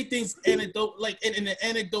could say things anecdote like in an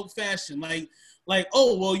anecdote fashion, like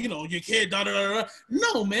oh well, you know, you can't da da da da.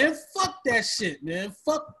 No, man, fuck that shit, man.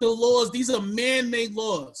 Fuck the laws. These are man-made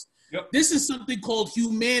laws. Yep. This is something called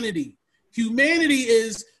humanity.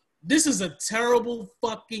 This is a terrible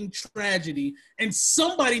fucking tragedy, and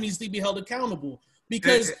somebody needs to be held accountable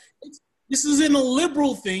because this isn't a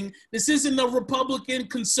liberal thing. This isn't a Republican,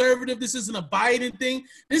 conservative. This isn't a Biden thing.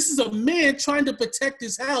 This is a man trying to protect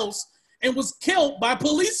his house and was killed by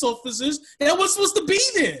police officers that was supposed to be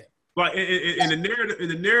there. Like, and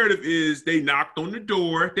the narrative is they knocked on the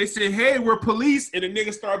door. They said, "Hey, we're police," and the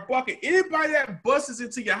niggas start bucking. Anybody that busts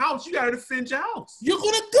into your house, you gotta defend your house. You're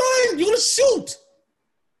gonna gun. You're gonna shoot.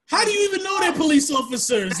 How do you even know they're police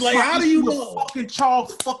officers? That's like, how do you know? Fucking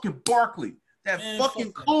Charles fucking Barkley. That man,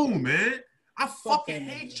 fucking coon, man. I fucking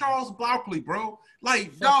hate Charles Barkley, bro.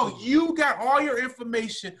 Like, dog, you got all your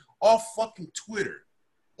information off fucking Twitter.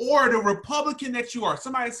 Or the Republican that you are.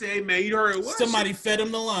 Somebody say, hey, man, you heard what? Somebody fed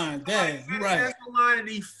him the line. Dang, you right. The line and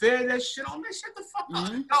he fed that shit on. Man, shut the fuck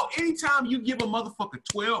up. No, anytime you give a motherfucker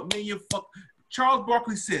 12 million Charles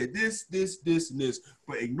Barkley said this, and this,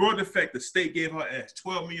 but ignore the fact the state gave her ass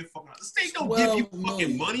 12 million fucking. The state don't give you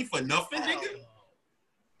fucking money for nothing, nigga.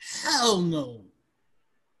 Hell no.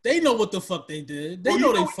 They know what the fuck they did. They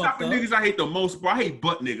know they fucked up. Niggas I hate the most, bro. I hate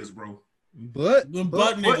butt niggas, bro. Butt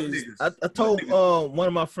niggas. I told one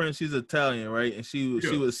of my friends, she's Italian, right? And she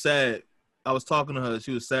was sad. I was talking to her.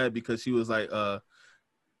 She was sad because she was like,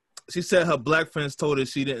 she said her black friends told her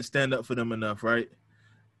she didn't stand up for them enough, right?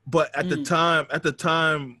 But at the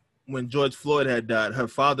time when George Floyd had died, her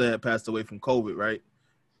father had passed away from COVID, right?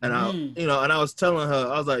 And I was telling her,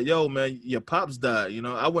 I was like, yo, man, your pops died. You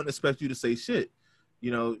know, I wouldn't expect you to say shit. You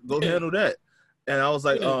know, go handle that. And I was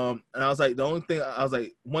like, the only thing I was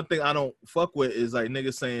like, one thing I don't fuck with is like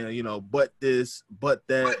niggas saying, you know, but this, but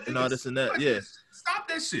that, and all this and that. Yeah. Stop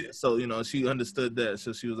that shit. So, you know, she understood that.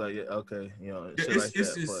 So she was like, yeah, okay. You know, it's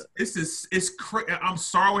crazy. I'm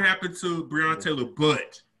sorry what happened to Breonna Taylor,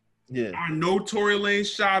 but yeah, I know Tory Lane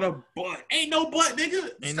shot a butt. Ain't no butt, nigga.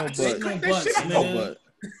 Ain't no butt.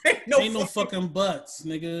 Ain't no fucking butts,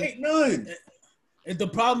 nigga. Ain't none. And the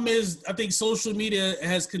problem is, I think social media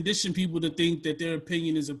has conditioned people to think that their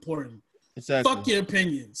opinion is important. Exactly. Fuck your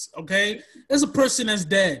opinions, okay? There's a person that's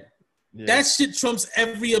dead. Yeah. That shit trumps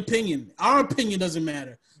every opinion. Our opinion doesn't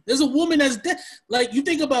matter. There's a woman that's dead. Like, you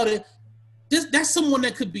think about it, that's someone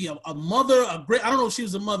that could be a mother, I don't know if she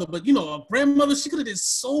was a mother, but, you know, a grandmother. She could have did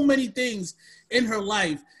so many things in her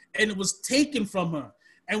life, and it was taken from her.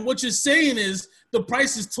 And what you're saying is the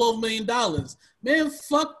price is $12 million. Man,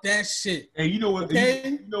 fuck that shit. And you know what? Okay?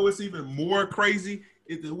 You know what's even more crazy?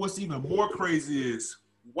 What's even more crazy is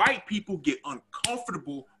white people get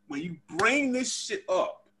uncomfortable when you bring this shit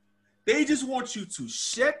up. They just want you to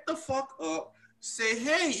shut the fuck up, say,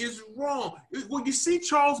 hey, it's wrong. When you see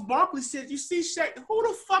Charles Barkley said, you see Shaq, who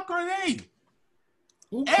the fuck are they?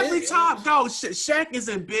 Every time, dog, Shaq is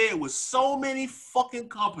in bed with so many fucking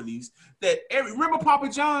companies that remember Papa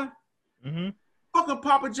John? Mm-hmm. Fucking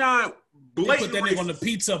Papa John. They put that nigga on the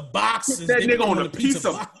pizza box. Put that nigga on the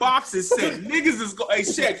pizza box and said, niggas is going, hey,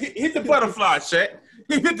 Shaq, hit the butterfly, Shaq.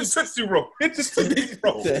 Hit the Tootsie Roll. Hit the Tootsie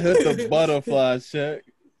Roll. Hit the butterfly, Shaq.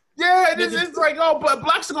 Yeah, it's like, oh, but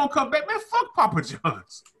blacks are going to come back. Man, fuck Papa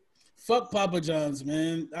John's. Fuck Papa John's,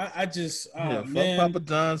 man. I just, man. Fuck Papa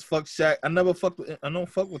John's, fuck Shaq. I don't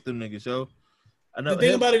fuck with them niggas, yo. The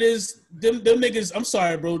thing about it is, them niggas, I'm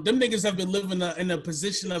sorry, bro. Them niggas have been living in a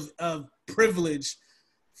position of privilege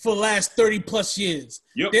for the last 30 plus years.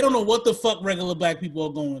 Yep. They don't know what the fuck regular black people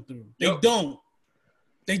are going through. They Yep. don't.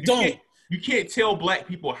 They don't. You can't tell black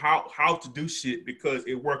people how to do shit because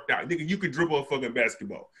it worked out. Nigga, you could dribble a fucking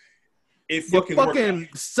basketball. It You're fucking worked fucking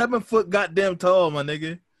out. 7 foot goddamn tall, my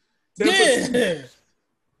nigga. 7'2",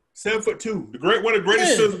 one of the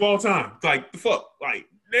greatest centers of all time. Like the fuck, like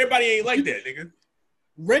everybody ain't like that, nigga.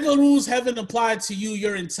 Regular rules haven't applied to you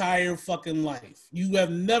your entire fucking life. You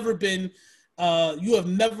have never been, you have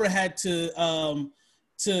never had to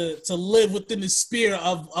live within the sphere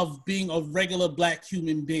of being a regular black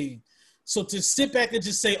human being. So to sit back and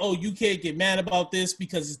just say, oh, you can't get mad about this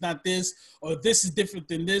because it's not this, or this is different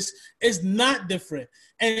than this, it's not different.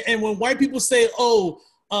 And when white people say, oh,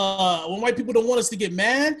 when white people don't want us to get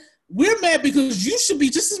mad, we're mad because you should be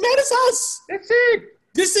just as mad as us. That's it.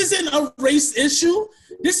 This isn't a race issue.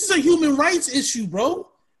 This is a human rights issue, bro.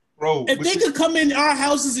 Bro, if they could come in our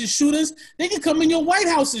houses and shoot us, they could come in your White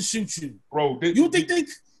House and shoot you. Bro, you think they...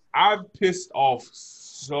 I've pissed off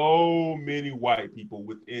so many white people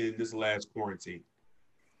within this last quarantine.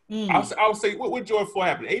 I'll say, what George Floyd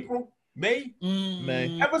happened? April? May?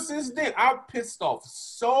 May. Ever since then, I've pissed off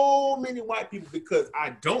so many white people because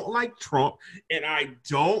I don't like Trump and I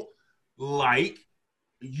don't like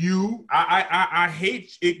you. I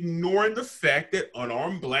hate ignoring the fact that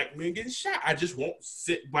unarmed black men getting shot. I just won't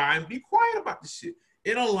sit by and be quiet about the shit.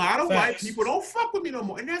 And a lot of white people don't fuck with me no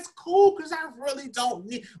more, and that's cool because I really don't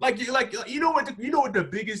need you know what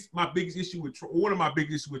my biggest issue with Trump, one of my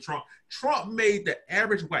biggest issues with Trump. Trump made the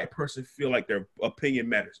average white person feel like their opinion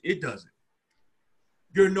matters. It doesn't.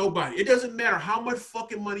 You're nobody. It doesn't matter how much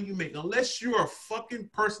fucking money you make, unless you're a fucking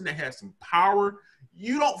person that has some power.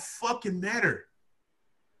 You don't fucking matter.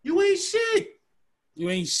 You ain't shit. You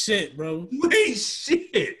ain't shit, bro. You ain't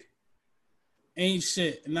shit. Ain't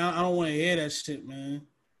shit. And I don't want to hear that shit, man.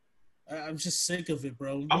 I'm just sick of it,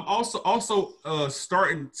 bro. I'm also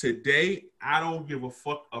starting today. I don't give a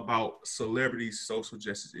fuck about celebrities' social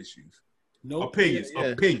justice issues. No opinions. I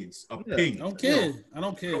don't care. I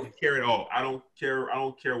don't care at all. I don't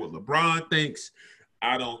care what LeBron thinks.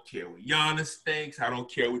 I don't care what Giannis thinks. I don't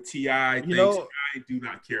care what T.I. thinks. I do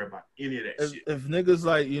not care about any of that shit. If niggas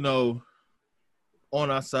like, on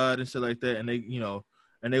our side and shit like that, and they,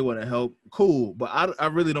 and they want to help, cool. But I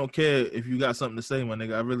really don't care if you got something to say, my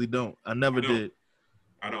nigga. I really don't. I never did.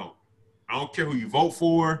 I don't care who you vote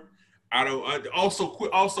for. I don't. Also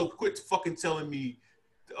quit fucking telling me.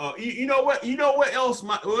 You know what else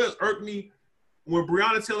irked me when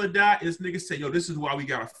Breonna Taylor died? Is niggas say, yo, this is why we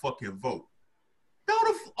gotta fucking vote.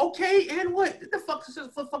 Okay, and what? The fuck is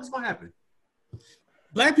gonna happen?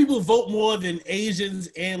 Black people vote more than Asians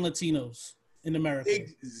and Latinos in America.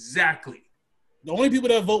 Exactly. The only people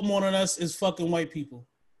that vote more than us is fucking white people.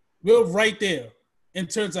 We're right there in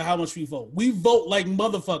terms of how much we vote. We vote like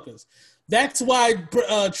motherfuckers. That's why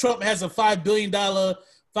Trump has a $5 billion,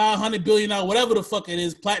 $500 billion, whatever the fuck it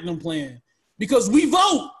is, platinum plan. Because we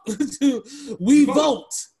vote. we vote.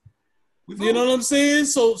 You know what I'm saying?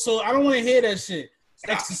 So I don't want to hear that shit.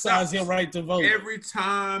 Exercise your right to vote.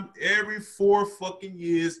 Every 4 fucking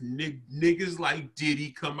years, niggas like Diddy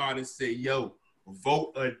come out and say, yo,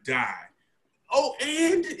 vote or die. Oh,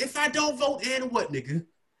 and if I don't vote, and what, nigga?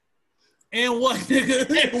 And what, nigga?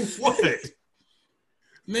 And what?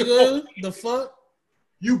 Nigga, the fuck?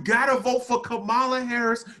 You gotta vote for Kamala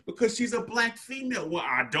Harris because she's a black female. Well,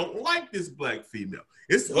 I don't like this black female.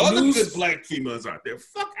 It's other good black females out there.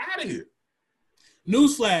 Fuck out of here.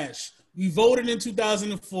 Newsflash. We voted in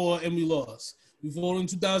 2004 and we lost. We voted in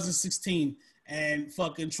 2016 and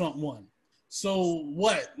fucking Trump won. So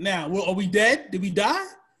what now? Are we dead? Did we die?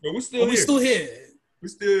 No, we're still here. We're still here. We're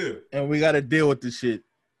still here. And we got to deal with this shit.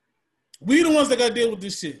 We the ones that got to deal with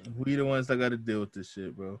this shit. We the ones that got to deal with this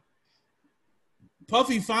shit, bro.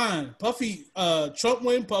 Puffy fine. Puffy, Trump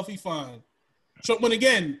win, Puffy fine. Trump win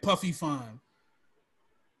again, Puffy fine.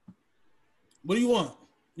 What do you want?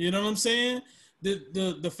 You know what I'm saying?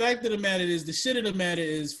 The fact of the matter is, the shit of the matter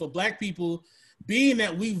is, for black people, being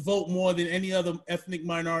that we vote more than any other ethnic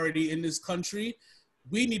minority in this country,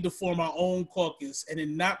 we need to form our own caucus and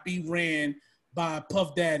then not be ran by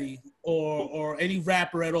Puff Daddy or any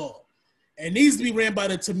rapper at all. It needs to be ran by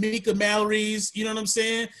the Tamika Mallory's, you know what I'm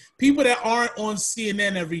saying? People that aren't on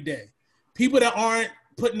CNN every day. People that aren't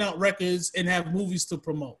putting out records and have movies to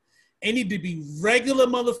promote. They need to be regular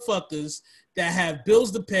motherfuckers that have bills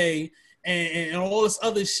to pay and all this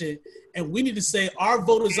other shit. And we need to say our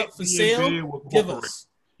vote is up for sale. Give us.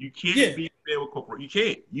 You can't be in bed with corporate. You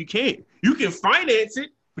can't. You can finance it,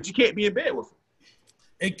 but you can't be in bed with them.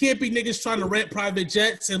 It can't be niggas trying to rent private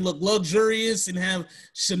jets and look luxurious and have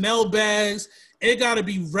Chanel bags It gotta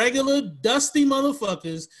be regular, dusty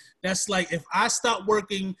motherfuckers. That's like, if I stop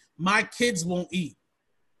working, my kids won't eat.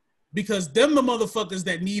 Because them the motherfuckers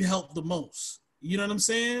that need help the most. You know what I'm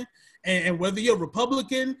saying? And whether you're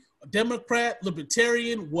Republican, Democrat,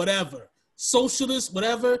 Libertarian, whatever, socialist,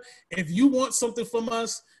 whatever, if you want something from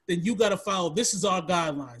us, then you gotta follow. This is our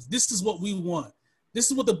guidelines. This is what we want. This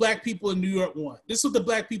is what the black people in New York want. This is what the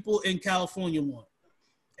black people in California want.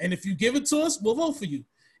 And if you give it to us, we'll vote for you.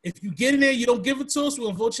 If you get in there, you don't give it to us, we're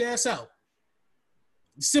gonna vote your ass out.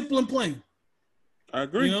 Simple and plain. I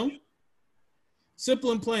agree. You know?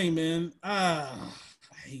 Simple and plain, man. I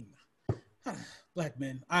hate black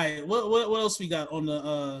men. All right, what else we got on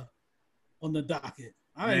the docket?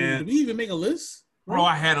 All right, did we even make a list? Bro,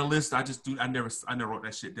 I had a list. I never wrote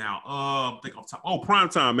that shit down. Think off top. Oh, prime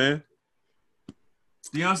time, man.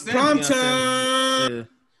 Deion Sanders. Prime time. Yeah.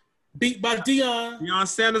 Beat by Deion. Deion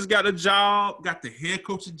Sanders got a job, got the head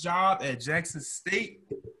coaching job at Jackson State.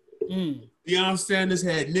 Deion Sanders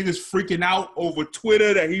had niggas freaking out over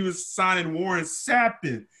Twitter that he was signing Warren Sapp,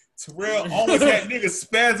 and Terrell always had niggas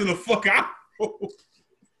spazzing the fuck out.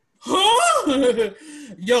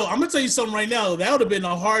 Yo, I'm gonna tell you something right now. That would have been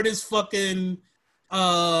the hardest fucking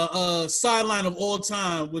sideline of all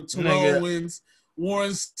time with Terrell Owens,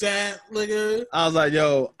 Warren Sapp, nigga. I was like,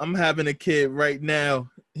 yo, I'm having a kid right now.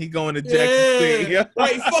 He going to Jackson State.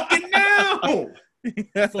 Right fucking now.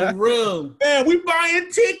 For real. Man, we buying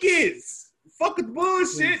tickets. Fucking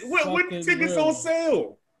bullshit. When tickets on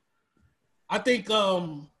sale? I think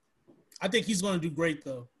he's gonna do great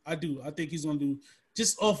though. I do. I think he's gonna do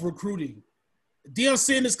just off recruiting. Deion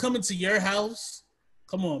Sanders coming to your house.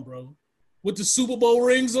 Come on, bro. With the Super Bowl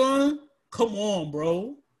rings on. Come on,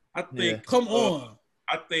 bro. Come on.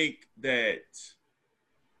 I think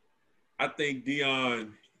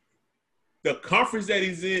Deion, the conference that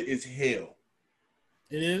he's in is hell.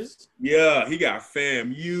 It is? Yeah, he got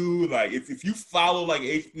FAMU. Like, if you follow, like,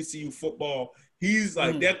 HBCU football, he's,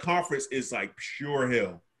 like, that conference is, like, pure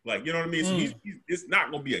hell. Like, you know what I mean? So it's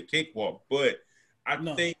not going to be a cakewalk. But I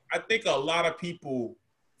think a lot of people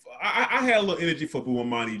 – I had a little energy for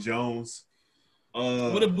Bomani Jones.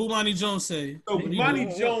 What did Bomani Jones say? So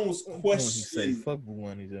Bomani Jones questioned. Fuck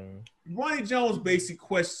Bomani Jones. Bomani Jones basically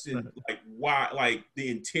questioned like why, like the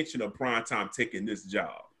intention of Primetime taking this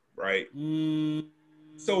job, right?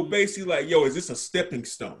 So basically, like, yo, is this a stepping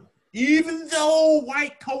stone? Even though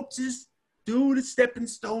white coaches do the stepping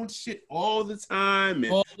stone shit all the time,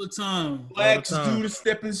 and all the time, blacks do the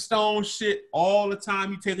stepping stone shit all the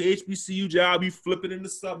time. You take an HBCU job, you flip it into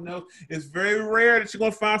something else. It's very rare that you're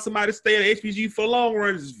gonna find somebody to stay at HBCU for long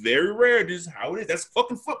run. It's very rare. This is how it is. That's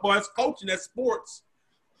fucking football. That's coaching. That's sports.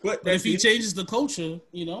 But if he changes the culture,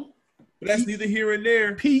 you know. But that's neither here and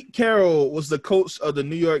there. Pete Carroll was the coach of the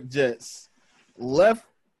New York Jets. Left,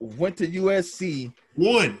 went to USC.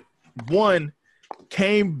 Won.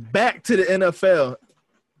 Came back to the NFL.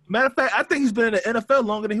 Matter of fact, I think he's been in the NFL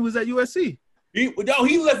longer than he was at USC. He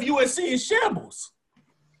left USC in shambles.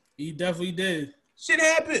 He definitely did. Shit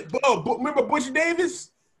happened. Oh, remember Butch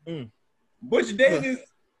Davis? Butch Davis.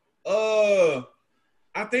 I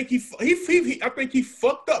think he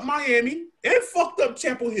fucked up Miami and fucked up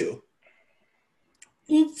Chapel Hill.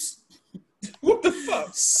 Oops. What the fuck?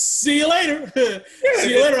 See you later.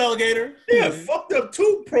 See you later, alligator. Yeah, fucked up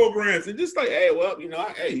two programs and just like, hey, well, you know,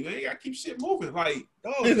 man, you gotta keep shit moving. Like,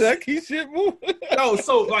 keep shit moving. No,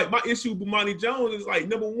 so like my issue with Bomani Jones is like,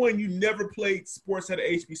 number one, you never played sports at an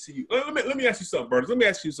HBCU. Let me ask you something, Burns. Let me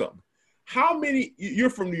ask you something. How many? You're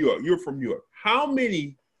from New York. How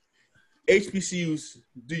many HBCUs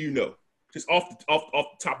do you know? Just off the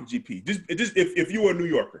top of GP. Just if you were a New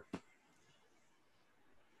Yorker.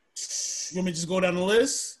 You want me to just go down the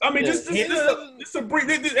list? I mean, just a brief.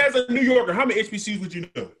 As a New Yorker, how many HBCUs would you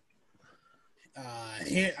know?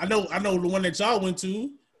 I know the one that y'all went to.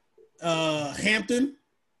 Hampton,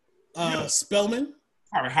 Spelman,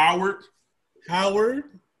 Howard.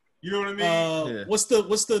 You know what I mean? What's the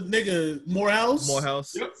nigga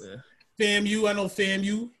Morehouse? Yep. Yeah. FAMU. I know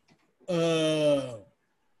FAMU.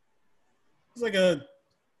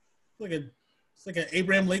 It's like an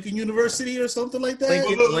Abraham Lincoln University or something like that.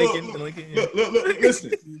 Lincoln. Look,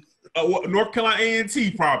 listen. North Carolina A&T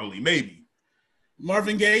probably, maybe.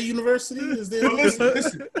 Marvin Gaye University is there.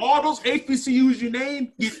 Listen. All those HBCUs you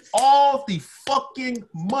name get all the fucking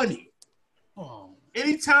money. Oh.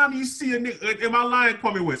 Anytime you see a nigga, in my line,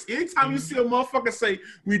 Kwame West, anytime you see a motherfucker say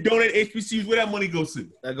we donate HBCUs, where that money goes to?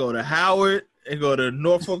 I go to Howard and go to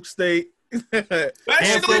Norfolk State. That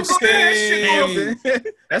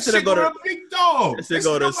shit go to big dog. That shit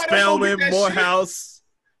go to Spelman, Morehouse,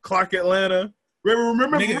 Clark Atlanta.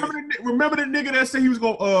 Remember Nigga. remember the nigga that said he was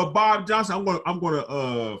gonna Bob Johnson. I'm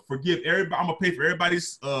gonna forgive everybody. I'm gonna pay for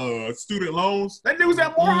everybody's student loans. That nigga was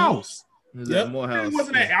at Morehouse. Yep. Morehouse. He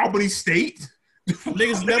wasn't at Albany State.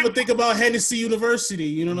 Niggas never think about Hennessy University.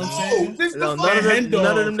 You know what I'm saying?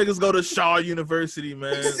 None of them niggas go to Shaw University,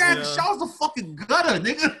 man. Exactly. Shaw's the fucking gutter,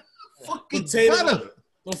 nigga. Fucking gutter.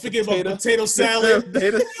 Don't forget about potato salad.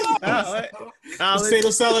 Potato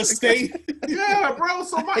salad steak. Yeah, bro.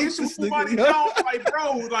 So my issue with Bomani Jones, like,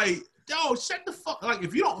 bro, like, yo, shut the fuck. Like,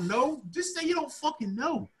 if you don't know, just say you don't fucking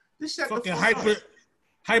know. Just shut fucking the fuck up.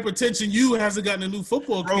 Hypertension U hasn't gotten a new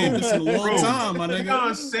football campus in a long time, my nigga.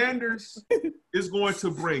 Deion Sanders is going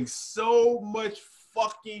to bring so much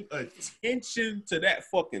fucking attention to that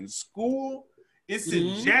fucking school. It's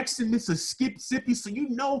in Jackson, Mississippi, so you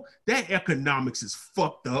know that economics is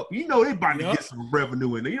fucked up. You know they about to get some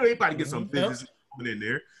revenue in there. You know they about to get some business coming in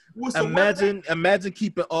there. So imagine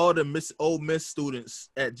keeping all the Ole Miss students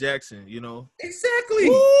at Jackson. You know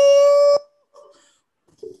exactly.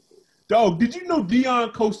 Dog, did you know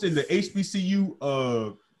Deion coached in the HBCU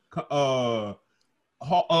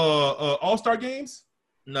All-Star games?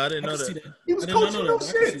 No, I didn't know that. He was coaching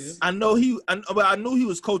those shits. But I knew he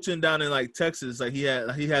was coaching down in like Texas. Like he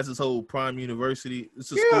has his whole Prime University.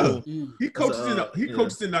 It's a school. He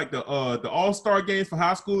coaches in like the All-Star games for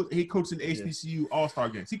high school. He coached in the HBCU All-Star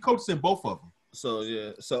games. He coaches in both of them. So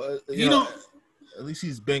you know, at least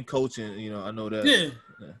he's been coaching. You know, I know that. Yeah.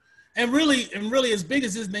 And really, as big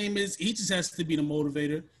as his name is, he just has to be the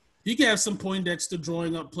motivator. He can have some Poindexter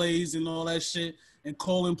drawing up plays and all that shit and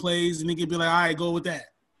calling plays, and he can be like, all right, go with that.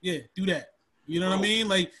 Yeah, do that. You know what I mean?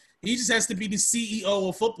 Like, he just has to be the CEO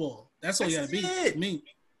of football. That's all you got to be. To me.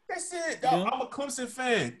 That's it. Dog. I'm a Clemson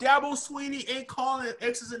fan. Dabo Sweeney ain't calling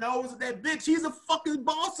X's and O's of that bitch. He's a fucking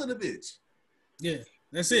boss of the bitch. Yeah,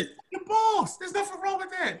 that's it. The boss. There's nothing wrong with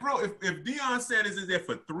that. Bro, if Deion Sanders is there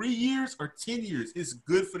for 3 years or 10 years, it's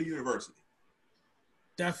good for the university.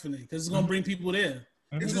 Definitely, because it's going to bring people there.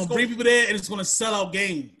 It's going to bring people there, and it's going to sell out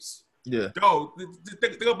games. Yeah. Yo,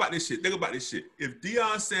 think about this shit. If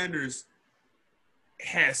Deion Sanders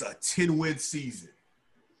has a 10-win season,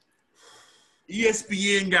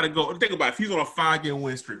 ESPN got to go. Think about it. If he's on a 5-game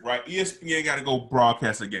win streak, right? ESPN got to go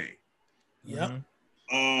broadcast a game. Yep.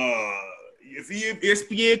 If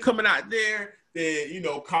ESPN coming out there, then, you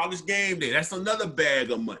know, college game day, that's another bag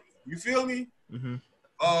of money. You feel me? Mm-hmm.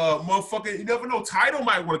 Motherfucker, you never know. Tidal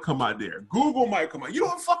might want to come out there. Google might come out. You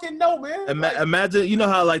don't fucking know, man. Imagine, you know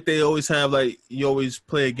how like they always have like you always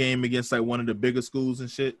play a game against like one of the bigger schools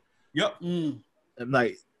and shit. Yep. And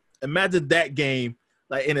like imagine that game,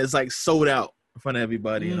 like, and it's like sold out in front of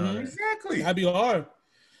everybody. You know, exactly. That'd be hard.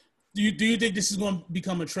 Do you think this is going to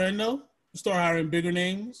become a trend though? Start hiring bigger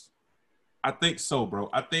names. I think so, bro.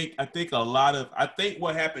 I think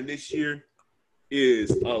what happened this year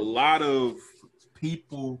is a lot of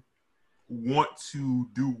people want to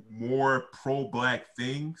do more pro-black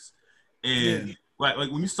things, and like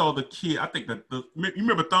when you saw the kid, I think you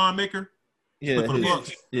remember Thon Maker? Yeah. For the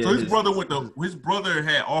Bucks. Yeah. So his brother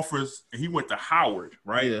had offers, and he went to Howard,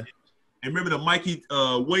 right? Yeah. And remember the Mikey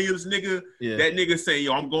Williams nigga? Yeah. That nigga saying,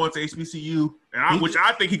 "Yo, I'm going to HBCU," and which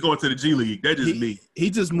I think he going to the G League. That's just me.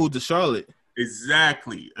 He just moved to Charlotte.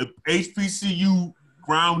 Exactly. HBCU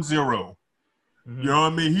ground zero. You know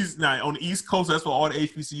what I mean? He's not on the East Coast. That's where all the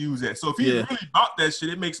HBCUs at. So if he's really about that shit,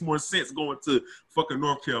 it makes more sense going to fucking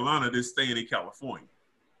North Carolina than staying in California.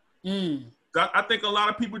 I think a lot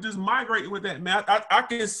of people just migrating with that, man. I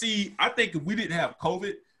can see. I think if we didn't have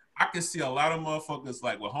COVID, I can see a lot of motherfuckers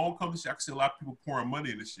like with homecoming shit. I can see a lot of people pouring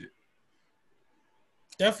money into shit.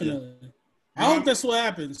 Definitely. Yeah. I hope that's what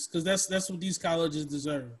happens because that's what these colleges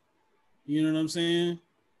deserve. You know what I'm saying?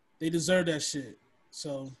 They deserve that shit.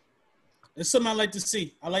 So. It's something I like to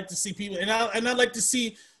see. I like to see people, and I like to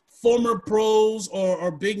see former pros or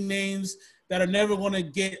big names that are never going to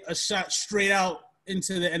get a shot straight out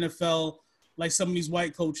into the NFL like some of these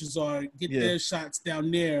white coaches are. Get their shots down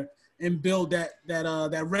there and build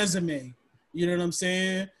that resume. You know what I'm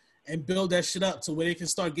saying? And build that shit up to where they can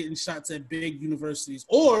start getting shots at big universities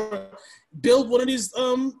or build one of these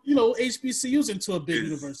HBCUs into a big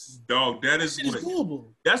university. Dog, that is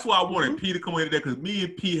doable. That's why I wanted P to come in there because me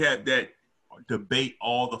and P had that debate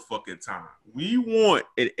all the fucking time. We want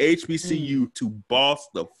an HBCU to boss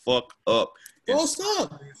the fuck up. Boss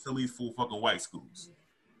up. Some of these full fucking white schools.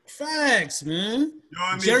 Facts, man. You know what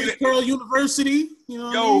I mean? Jerry Curl University. You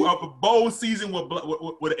know a bowl season with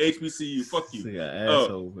an HBCU. Fuck you.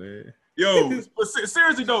 Asshole, man. Yo, but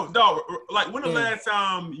seriously though, dog. Like when the last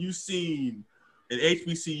time you seen an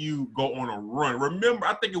HBCU go on a run? Remember,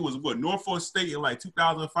 I think it was Norfolk State in like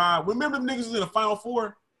 2005. Remember them niggas was in the Final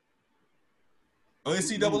Four?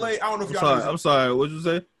 NCAA. I don't know if I'm y'all. sorry. I'm sorry. What'd you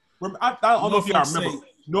say? I don't know if y'all Norfolk remember.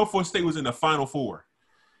 State. Norfolk State was in the Final Four.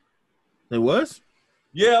 It was?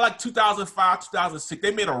 Yeah, like 2005, 2006.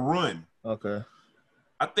 They made a run. Okay.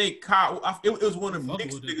 I think Kyle. It was one of the Fuck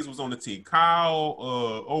mixed with it. niggas was on the team. Kyle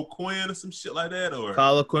O'Quinn or some shit like that. Or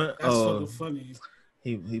Kyle Quinn. That's Oh, fucking funny.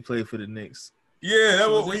 he played for the Knicks. yeah,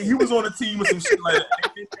 So he was on the team or some shit like that.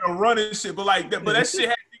 They made a run and shit, but like that. But that shit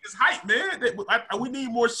had niggas hype, man. We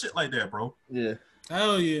need more shit like that, bro. Yeah,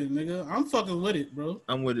 Hell yeah, nigga. I'm fucking with it, bro.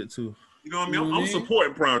 I'm with it too. You know what I You know mean? what I I'm mean?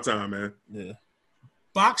 supporting prime time, man. Yeah.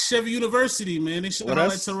 Box Chevy University, man. They should Well, highlight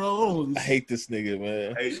that's- Terrell Owens. I hate this nigga,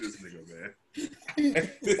 man. I hate this nigga, man.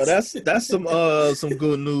 But that's some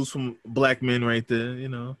good news from black men right there, you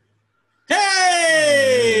know.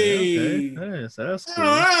 Hey! Okay. Yeah, so that's All cool.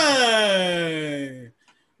 right.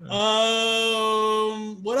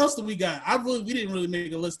 What else do we got? We didn't really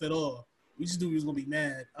make a list at all. We just knew we was gonna be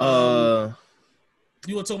mad.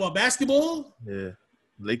 You want to talk about basketball? Yeah.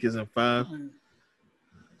 Lakers in 5.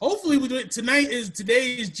 Hopefully we do it. Today is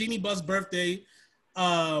Jeannie Buss' birthday.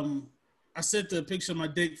 I sent the picture of my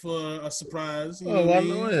dick for a surprise. You know what I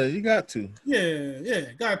mean? Yeah, you got to.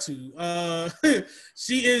 Yeah, got to.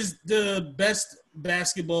 She is the best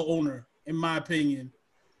basketball owner, in my opinion,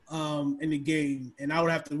 in the game. And I would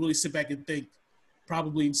have to really sit back and think,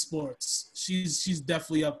 probably in sports. She's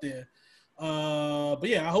definitely up there. But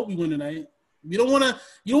yeah, I hope we win tonight. You don't want to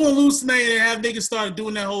lose tonight and have niggas start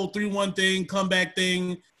doing that whole 3-1 thing, comeback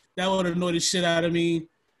thing. That would annoy the shit out of me.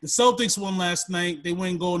 The Celtics won last night. They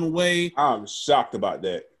went going away. I'm shocked about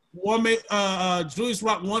that. Julius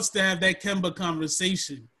Rock wants to have that Kemba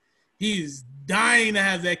conversation. He is dying to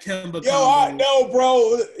have that Kemba Yo, I conversation. know,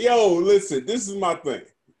 bro. Yo, listen, this is my thing.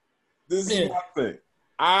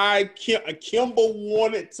 Kimba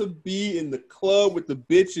wanted to be in the club with the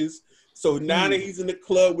bitches. So now that he's in the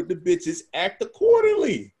club with the bitches, act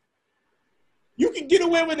accordingly. You can get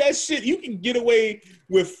away with that shit. You can get away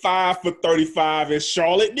with 5 for 35 in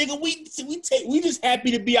Charlotte. Nigga, we just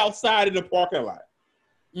happy to be outside in the parking lot.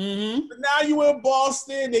 Mm-hmm. But now you in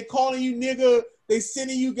Boston, they calling you nigga, they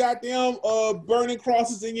sending you goddamn burning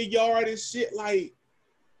crosses in your yard and shit. Like,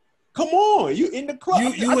 come on, you in the club.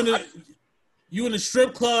 You in the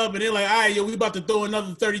strip club and they're like, all right, yo, we about to throw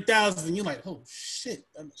another 30,000. And you're like, oh shit,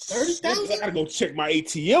 30,000? I gotta go check my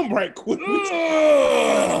ATM right quick.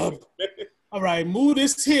 All right, move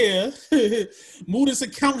this here, move this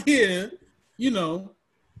account here. You know,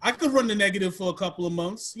 I could run the negative for a couple of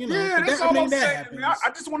months. You know, Yeah, but that's all I'm saying, happens. man. I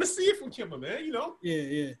just want to see it from Kimba, man. You know.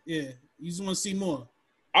 Yeah. You just want to see more.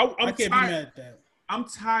 I I can't be mad at that. I'm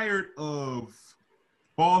tired of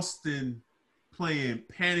Boston playing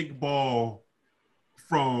panic ball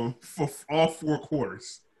for all 4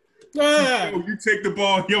 quarters. Ah, Yo, you take the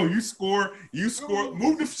ball, yo, you score,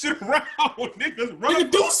 move the shit around, niggas. Run nigga,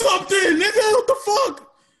 do something, nigga. What the fuck?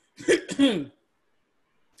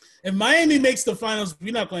 If Miami makes the finals,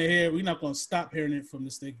 we're not gonna stop hearing it from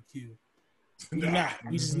this nigga Q. We're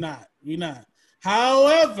not.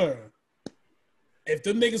 However, if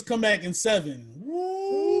them niggas come back in 7,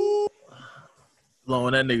 woo,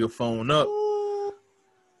 Blowing that nigga phone up.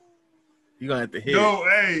 You gonna have to hit. No,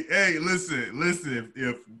 hey, listen.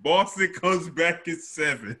 If Boston comes back at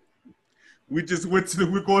 7, we're going to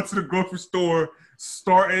the grocery store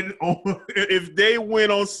starting on. If they win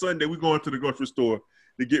on Sunday, we're going to the grocery store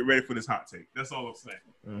to get ready for this hot take. That's all I'm saying.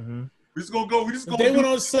 Mm-hmm. We're just gonna go. if they went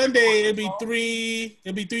on Sunday, it'd be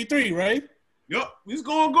 3-3, right? Yep, we just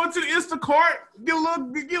gonna go to the Instacart, get a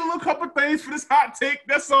little couple things for this hot take.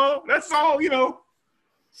 That's all. You know.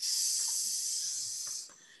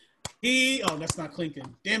 That's not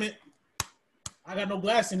clinking. Damn it. I got no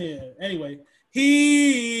glass in here. Anyway,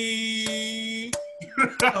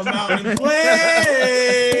 come out and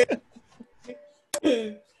play.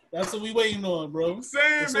 That's what we waiting on, bro. I'm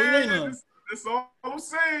saying, man. That's all I'm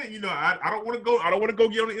saying. You know, I don't want to go. I don't want to go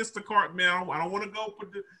get on the Instacart, man. I don't want to go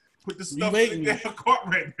put the stuff in the cart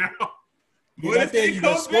right now. But if they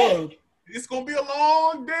come back, it's gonna be a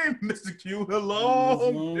long day, Mr. Q. A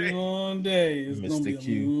long day. It's Mr. gonna be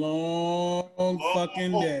Q. a long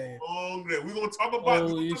fucking day. Long day. We're gonna talk about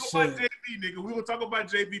Holy JB, nigga. We're gonna talk about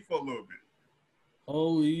JB for a little bit.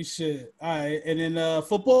 Holy shit. All right. And then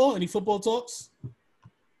football? Any football talks?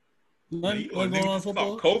 Nothing going on in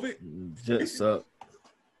football? COVID? Just up.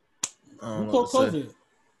 Who called COVID?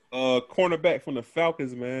 Cornerback from the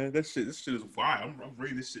Falcons, man. This shit is wild. I'm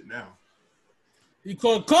reading this shit now. You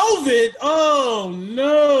called COVID? Oh,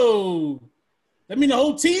 no. That mean the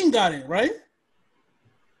whole team got it, right?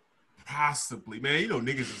 Possibly, man. You know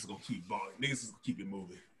niggas is gonna keep balling. Niggas is gonna keep it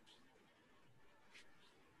moving.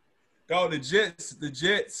 Dog, the Jets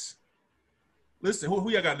Listen, who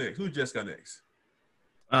y'all got next? Who just got next?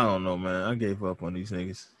 I don't know, man. I gave up on these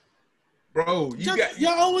niggas. Bro, y'all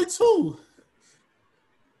 0-2.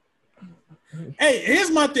 Hey,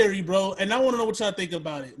 here's my theory, bro, and I want to know what y'all think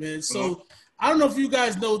about it, man. So I don't know if you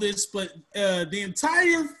guys know this, but the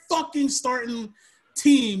entire fucking starting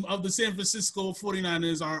team of the San Francisco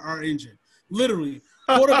 49ers are injured. Literally.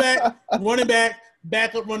 Quarterback, running back,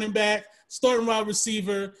 backup running back, starting wide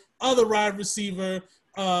receiver, other wide receiver,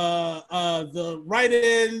 the right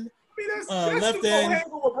end, that's left end.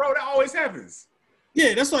 Hangover, bro. That always happens.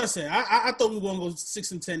 Yeah, that's what I said. I thought we were going to go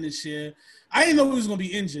 6-10 this year. I didn't know we was going to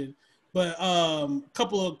be injured. But a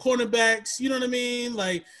couple of cornerbacks, you know what I mean?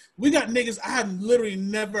 Like, we got niggas I have literally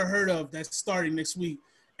never heard of that's starting next week.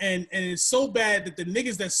 And it's so bad that the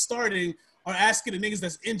niggas that's starting are asking the niggas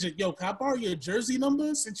that's injured, yo, can I borrow your jersey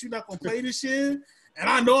number since you're not going to play this year? And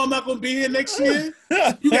I know I'm not going to be here next year.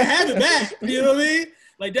 You can have it back. You know what I mean?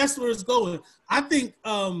 Like, that's where it's going. I think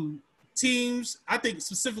teams, I think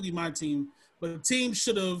specifically my team, but the team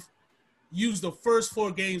should have use the first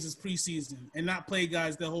 4 games as preseason and not play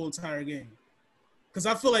guys the whole entire game. Because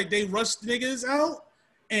I feel like they rushed niggas out,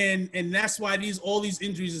 and that's why all these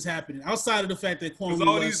injuries is happening. Outside of the fact that because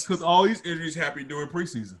all these injuries happen during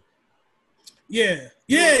preseason. Yeah,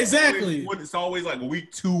 exactly. It's always like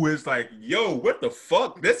week 2 is like, yo, what the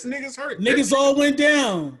fuck? This nigga's hurt. Niggas all went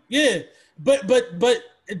down. Yeah, but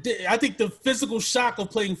I think the physical shock of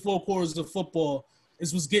playing 4 quarters of football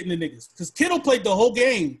is what's getting the niggas. Because Kittle played the whole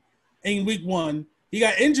game in week 1. He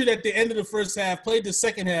got injured at the end of the first half, played the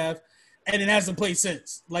second half, and it hasn't played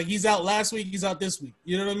since. Like, he's out last week, he's out this week.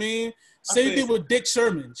 You know what I mean? Same thing with Dick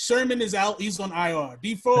Sherman. Sherman is out, he's on IR.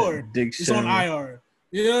 D Ford is on IR.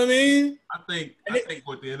 You know what I mean? I think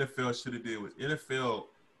what the NFL should have did was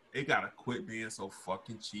they gotta quit being so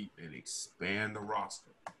fucking cheap and expand the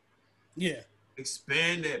roster. Yeah.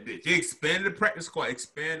 Expand that bitch. They expanded the practice squad.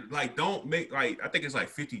 Don't make, I think it's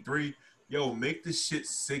 53. Yo, make this shit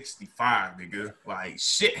 65, nigga. Like,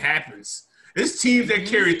 shit happens. It's teams that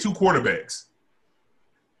carry 2 quarterbacks.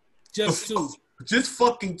 Just 2. Just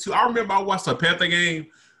fucking 2. I remember I watched a Panther game,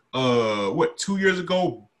 2 years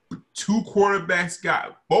ago. Both quarterbacks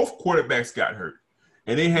got hurt.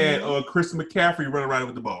 And they had Christian McCaffrey running around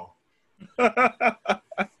with the ball.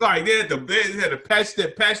 Like, they had to patch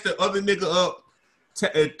the other nigga up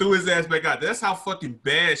and threw his ass back out. That's how fucking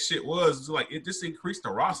bad shit was. It's like, it just increased the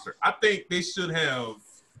roster. I think they should have.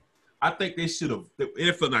 The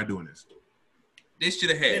NFL not doing this. They should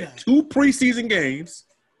have had 2 preseason games,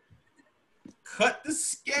 cut the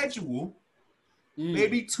schedule,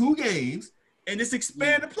 maybe 2 games, and just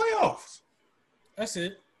expand the playoffs. That's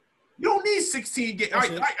it. You don't need 16 games.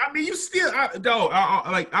 I mean, you still.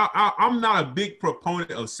 I'm not a big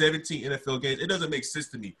proponent of 17 NFL games. It doesn't make sense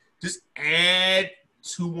to me. Just add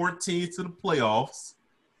 2 more teams to the playoffs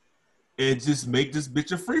and just make this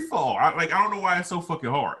bitch a free fall. I don't know why it's so fucking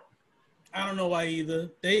hard. I don't know why either.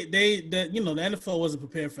 The NFL wasn't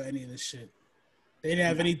prepared for any of this shit. They didn't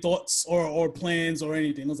have any thoughts or plans or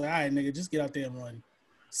anything. It was like, all right, nigga, just get out there and run.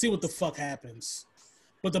 See what the fuck happens.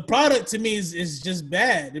 But the product to me is just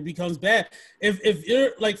bad. It becomes bad. If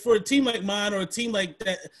you're like, for a team like mine or a team like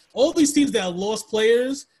that, all these teams that have lost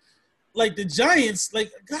players, like the Giants,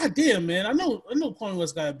 like, goddamn, man. I know Cornwall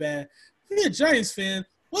West got bad. If you're a Giants fan,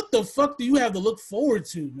 what the fuck do you have to look forward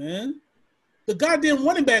to, man? The goddamn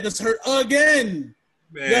running back is hurt again.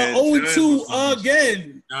 Man, they're 0-2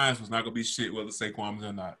 again. Giants was not gonna be shit whether Saquon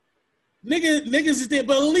or not. Niggas is there,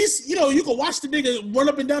 but at least, you can watch the nigga run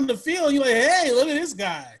up and down the field. And you're like, hey, look at this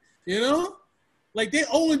guy. Like, they're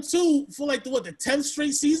 0-2 for the 10th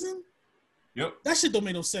straight season. Yep. That shit don't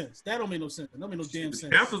make no sense. That don't make no sense. That don't make no damn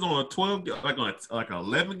sense. Panthers on a 12, like an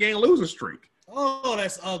 11-game losing streak. Oh,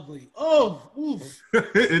 that's ugly. Oh, oof.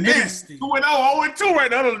 Nasty. 2-0, 0-2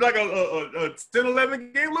 right now. Like a 10,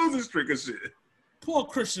 11-game losing streak and shit. Poor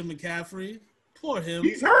Christian McCaffrey. Poor him.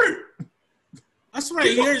 He's hurt. That's right.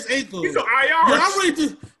 He hurt his ankle. He's on IR.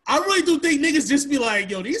 Yo, I really do think niggas just be like,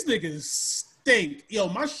 yo, these niggas stink. Yo,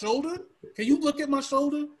 my shoulder. Can you look at my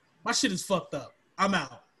shoulder? My shit is fucked up. I'm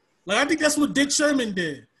out. Like, I think that's what Dick Sherman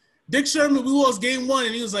did. Dick Sherman, we lost game 1,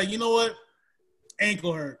 and he was like, you know what?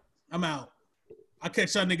 Ankle hurt. I'm out. I'll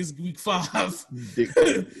catch y'all niggas week 5.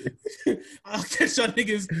 I'll catch y'all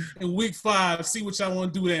niggas in week 5. See what y'all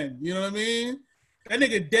want to do then. You know what I mean? That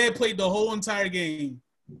nigga dead played the whole entire game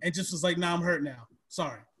and just was like, nah, I'm hurt now.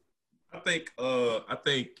 Sorry. I think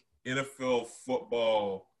NFL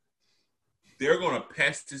football, they're gonna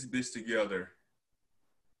patch this bitch together.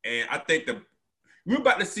 And I think we're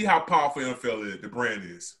about to see how powerful NFL is, the brand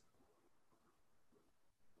is.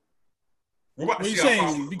 We're about to see how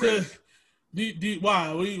powerful the brand is.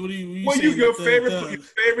 Why? What do you Well, saying your that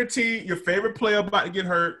favorite team, your favorite player about to get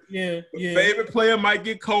hurt. Yeah. Your favorite player might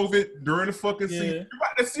get COVID during the fucking season. You're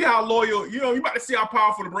about to see how loyal, you're about to see how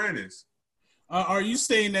powerful the brand is. Are you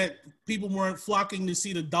saying that people weren't flocking to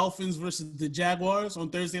see the Dolphins versus the Jaguars on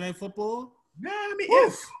Thursday Night Football? Nah, I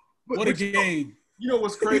mean, what a game. You know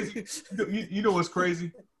what's crazy? you know what's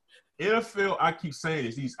crazy? NFL, I keep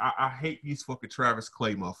saying this. I hate these fucking Travis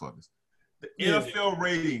Clay motherfuckers. The NFL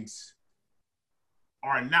ratings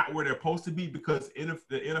are not where they're supposed to be because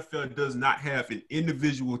the NFL does not have an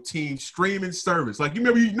individual team streaming service. Like you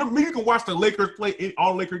remember you can watch the Lakers play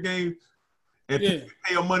all Laker games and people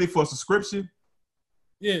pay your money for a subscription.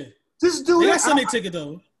 Yeah, just do it. They got Sunday ticket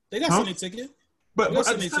though. They got Sunday ticket. But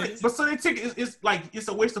Sunday ticket is like it's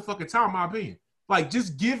a waste of fucking time, in my opinion. Like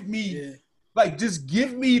just give me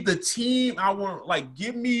the team I want. Like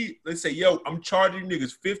give me, let's say, yo, I'm charging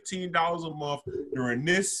niggas $15 a month during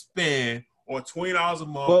this span. Or $20 a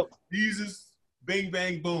month. Well, these is bing,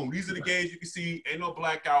 bang, boom. These are the games you can see. Ain't no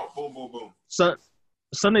blackout. Boom, boom, boom.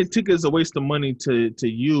 Sunday ticket is a waste of money to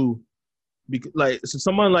you. Because, so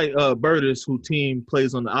someone like Burtis, who team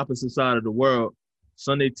plays on the opposite side of the world,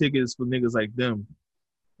 Sunday tickets for niggas like them,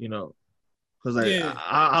 Because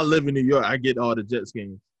I live in New York. I get all the Jets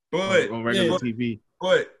games on regular TV.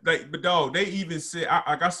 But dog, they even said,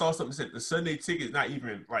 I saw something that said the Sunday ticket not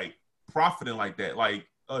even like profiting like that. Like,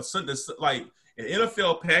 like an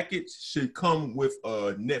NFL package should come with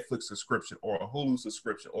a Netflix subscription or a Hulu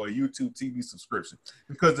subscription or a YouTube TV subscription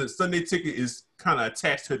because the Sunday ticket is kind of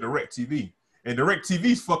attached to DirecTV and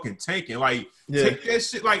DirecTV's fucking tanking. Like take that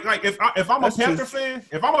shit. Like if I'm a Panther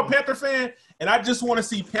fan and I just want to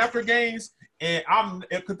see Panther games and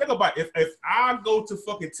think about it, if I go to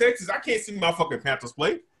fucking Texas, I can't see my fucking Panthers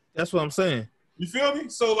play. That's what I'm saying. You feel me?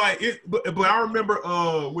 So like but I remember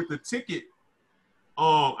with the ticket.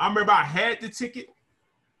 I remember I had the ticket.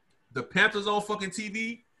 The Panthers on fucking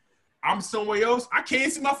TV. I'm somewhere else. I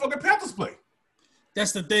can't see my fucking Panthers play.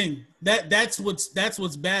 That's the thing. That's what's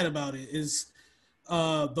bad about it is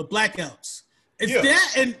the blackouts. It's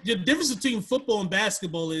that, and the difference between football and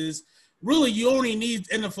basketball is really you only need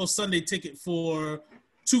NFL Sunday ticket for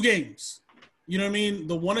 2 games. You know what I mean?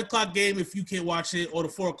 The 1 o'clock game if you can't watch it, or the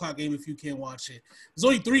 4 o'clock game if you can't watch it. There's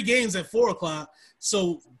only 3 games at 4 o'clock,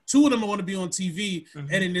 so 2 of them are going to be on TV, and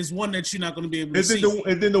then there's one that you're not going to be able to see.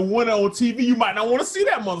 And then the one on TV, you might not want to see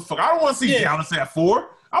that motherfucker. I don't want to see Dallas at 4.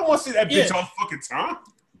 I want to see that bitch all fucking time.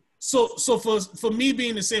 So for me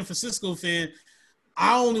being a San Francisco fan,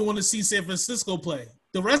 I only want to see San Francisco play.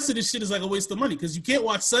 The rest of this shit is like a waste of money because you can't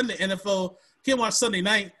watch Sunday NFL, can't watch Sunday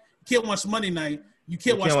night, can't watch Monday night. You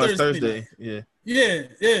can't watch Thursday. Yeah.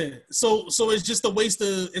 So it's just a waste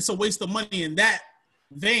of money in that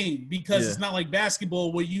vein because it's not like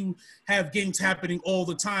basketball where you have games happening all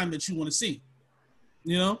the time that you want to see.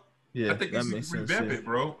 Yeah. I think they need to revamp it,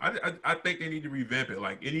 bro. I think they need to revamp it.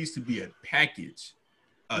 Like it needs to be a package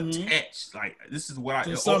attached. Like this is what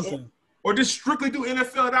or just strictly do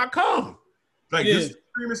NFL.com. Like this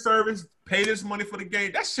streaming service, pay this money for the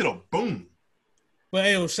game. That shit'll boom. But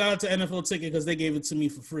hey, shout out to NFL Ticket because they gave it to me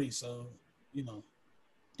for free. So,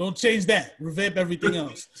 don't change that. Revamp everything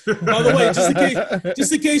else. By the way,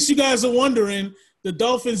 just in case you guys are wondering, the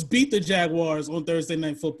Dolphins beat the Jaguars on Thursday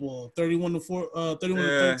Night Football,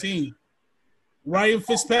 31-13. Ryan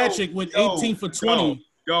Fitzpatrick went 18 for 20.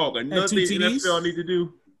 Another thing NFL need to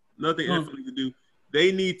do.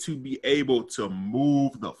 They need to be able to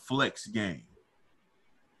move the flex game.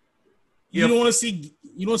 You don't want to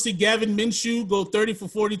see Gavin Minshew go 30 for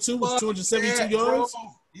 42 with 272 yards?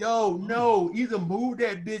 Bro. Yo, no. Either move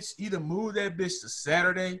that bitch to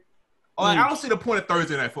Saturday. I don't see the point of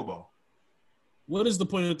Thursday Night Football. What is the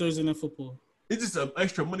point of Thursday Night Football? It's just an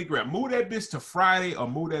extra money grab. Move that bitch to Friday or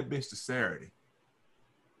move that bitch to Saturday.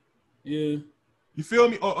 Yeah. You feel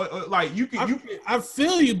me? Or like you can. I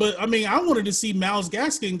feel you, but I mean, I wanted to see Myles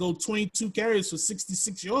Gaskin go 22 carries for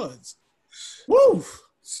 66 yards. Woo!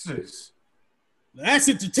 That's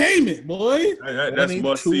entertainment, boy. That's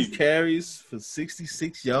must see. 22 carries for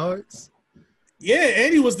 66 yards. Yeah,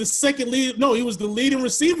 and he was the second lead. No, he was the leading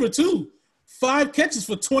receiver too. 5 catches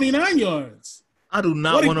for 29 yards. I do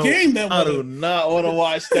not want to. Game that was. I do not want to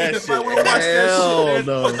watch that shit. Hell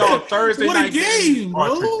no. Thursday what night a game, are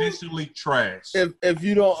bro. traditionally trash. If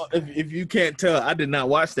you can't tell, I did not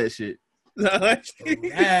watch that shit.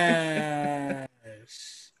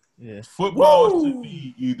 Football should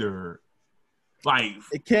be either like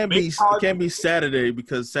it can't be Saturday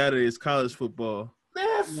because Saturday is college football.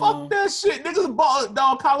 Man, fuck that shit. Niggas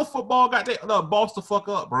college football got that boss the fuck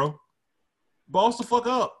up, bro. Boss the fuck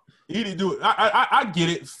up. He didn't do it. I get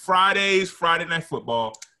it. Friday Night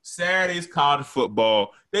Football. Saturday's college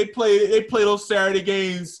football. They play those Saturday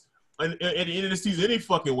games at the end of the season any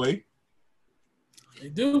fucking way. They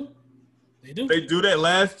do. They do that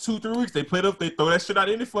last 2-3 weeks. They throw that shit out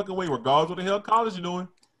any fucking way, regardless of what the hell college you're doing.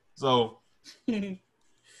 So yeah,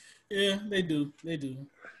 they do.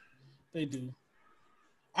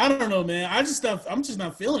 I don't know, man. I'm just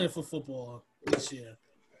not feeling it for football this year.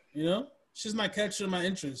 You know, it's just not catching my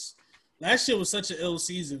interest. Last year was such an ill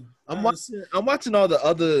season. I'm watching all the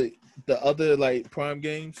other like prime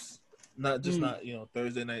games. Not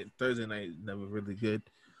Thursday night. Thursday night never really good.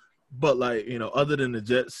 But like, other than the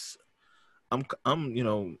Jets, I'm all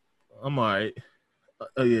right.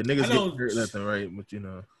 Oh yeah, niggas get hurt left and right, but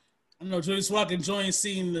I know Joyce Walk enjoying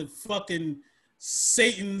seeing the fucking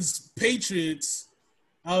Satan's Patriots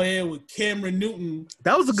out here with Cameron Newton.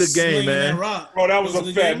 That was a good game, man. Bro, that was a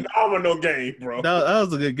phenomenal game, bro. That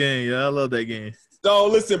was a good game. Yeah, I love that game. So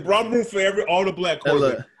listen, bro, I'm rooting for all the black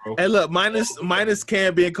quarterbacks, bro. Hey, look, minus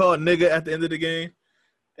Cam being called nigga at the end of the game.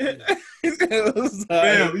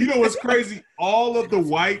 Damn, you know what's crazy? All of the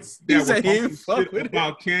whites that were talking shit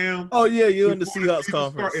about Cam. Oh yeah, you in the Seahawks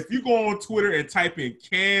conference. If you go on Twitter and type in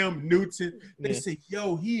Cam Newton, they say,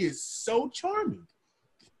 "Yo, he is so charming.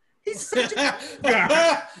 He's such a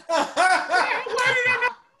guy." Why did I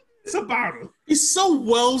know this about him? He's so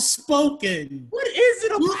well spoken. What is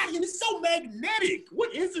it about him? He's so magnetic.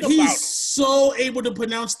 What is it about him? He's so able to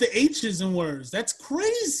pronounce the H's in words. That's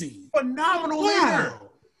crazy. Phenomenal leader.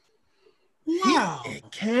 Wow.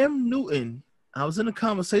 Cam Newton, I was in a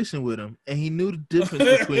conversation with him, and he knew the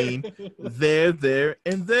difference between there,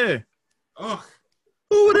 and there. Ugh.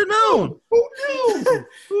 Who would have known? Who knew?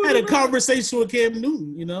 I had a conversation with Cam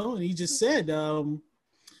Newton, and he just said, rain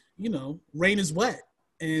is wet.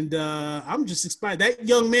 And I'm just excited. That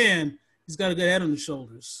young man, he's got a good head on his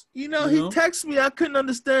shoulders. He texted me. I couldn't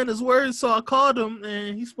understand his words, so I called him,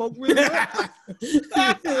 and he spoke really well.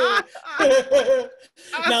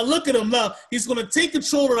 Now look at him. Now he's going to take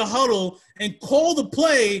control of the huddle and call the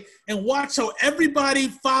play and watch how everybody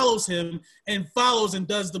follows him and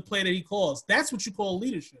does the play that he calls. That's what you call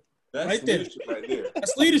leadership. That's leadership right there.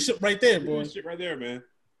 That's leadership right there, boy. Leadership right there, man.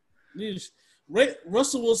 Leadership.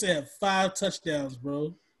 Russell Wilson had 5 touchdowns,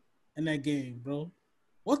 bro, in that game, bro.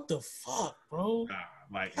 What the fuck, bro?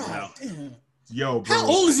 Damn. Yo, bro. How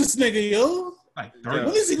old is this nigga, yo? Like 30.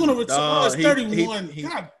 When is he gonna retire? He's 31.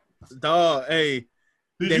 Dog, hey.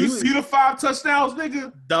 Did you see the 5 touchdowns,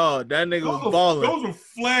 nigga? Dog, that nigga was balling. Those were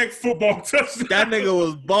flag football touchdowns. That nigga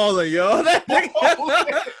was balling, yo. That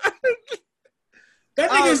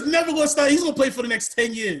nigga's never gonna start. He's gonna play for the next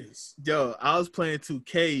 10 years. Yo, I was playing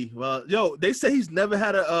 2K. Well, they say he's never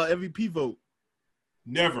had a MVP vote.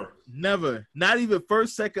 Never. Not even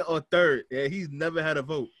first, second, or third. Yeah, he's never had a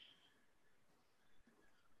vote.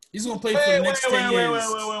 He's gonna play for the next 10 years.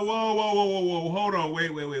 Whoa. Hold on. Wait.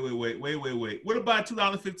 What about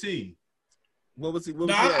 2015? What was he?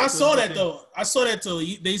 I saw that though.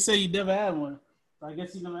 They say he never had one. I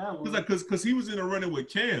guess he never had one. Because he was in a running with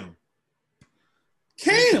Cam.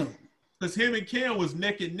 Because him and Cam was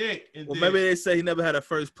neck and neck. And maybe they say he never had a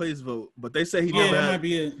first place vote, but they say he never had. That might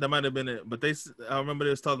be it. That might have been it. But I remember they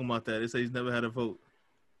was talking about that. They say he's never had a vote.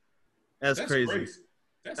 That's crazy.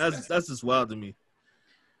 That's just wild to me.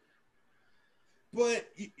 But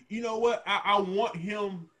you know what? I want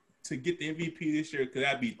him to get the MVP this year because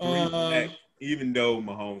that'd be 3 black. Even though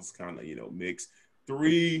Mahomes kind of mixed.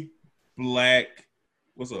 3 black.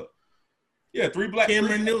 What's up? Yeah, 3 black.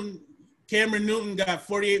 Cameron Newton got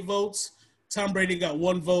 48 votes. Tom Brady got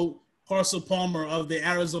 1 vote. Carson Palmer of the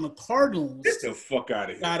Arizona Cardinals. Get the fuck out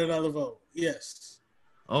of here. Got another vote. Yes.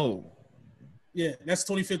 Oh. Yeah, that's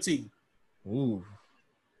 2015. Ooh.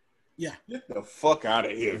 Yeah. Get the fuck out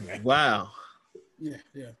of here, man. Wow. Yeah.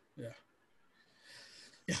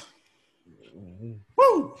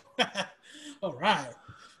 Woo! All right.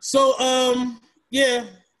 So,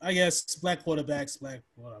 I guess black quarterbacks, black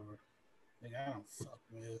whatever. Nigga, I don't fuck,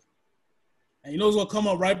 man. And you know who's gonna come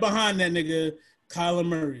up right behind that nigga, Kyler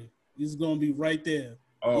Murray. He's gonna be right there.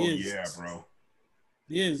 Oh yeah, bro.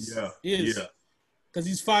 He is. Yeah. Because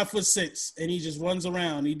he's 5'6" and he just runs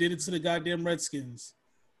around. He did it to the goddamn Redskins.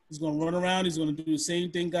 He's gonna run around. He's gonna do the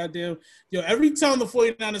same thing. Goddamn. Every time the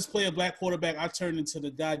 49ers play a black quarterback, I turn into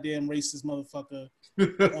the goddamn racist motherfucker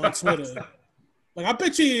on Twitter. Like I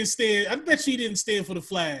bet you he didn't stand for the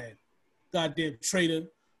flag. Goddamn traitor,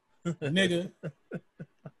 nigga.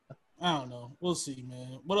 I don't know. We'll see,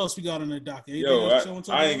 man. What else we got on the docket?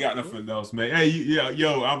 I ain't got nothing else, man. Hey,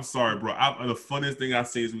 I'm sorry, bro. The funniest thing I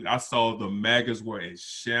see is I saw the MAGAs were in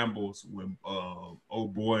shambles when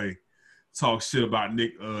old boy talk shit about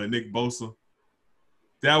Nick Bosa.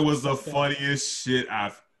 That was the funniest shit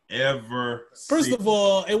I've ever First seen. of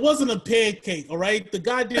all, it wasn't a pancake, all right? The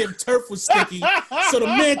goddamn turf was sticky, so the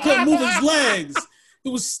man couldn't move his legs. It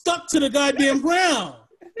was stuck to the goddamn ground,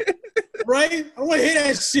 right? I don't want to hear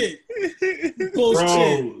that shit. Bullshit.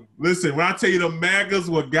 Bro, listen, when I tell you the MAGAs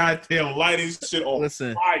were goddamn lighting shit on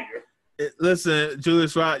fire. Listen,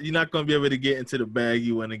 Julius Rod, you're not going to be able to get into the bag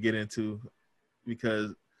you want to get into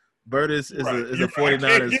because Burtis is a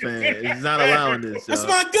 49ers fan. He's not allowing this. That's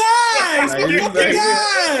my guy. That's my fucking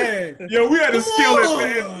guy. Yo, we had to scale it,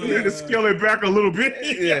 man. We had to scale it back a little bit.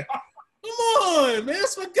 Yeah. Come on, man.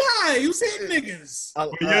 That's my guy. He was hitting niggas.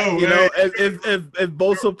 If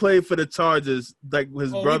Bosa played for the Chargers, like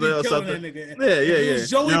his brother or something. Yeah.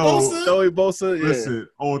 Joey Bosa. Yeah. Listen,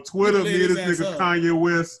 on Twitter, me and this nigga Kanye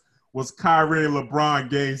West was Kyrie and LeBron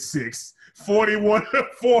game 6.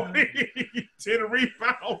 41-40, 10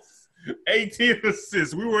 rebounds, 18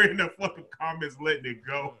 assists. We were in the fucking comments letting it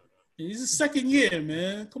go. He's his second year,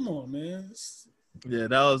 man. Come on, man. Yeah,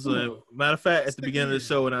 that was matter of fact at the beginning of the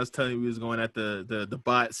show when I was telling you we was going at the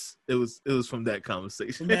bots. It was from that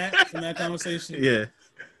conversation. From that conversation. Yeah.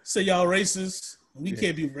 Say y'all racist. We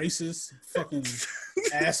can't be racist. Fucking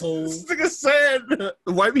assholes. Nigga said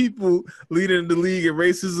white people leading the league in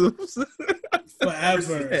racism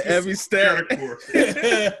forever. At every step.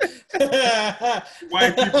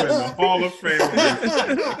 White people in the Hall of Fame.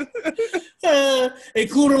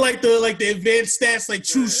 Including like the advanced stats like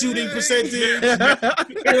true shooting percentage. You know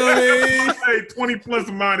what I mean? Hey, 20 plus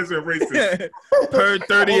or minus are racist. Per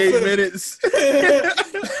 38 minutes.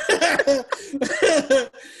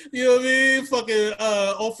 You know what I mean? Fucking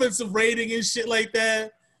offensive rating and shit like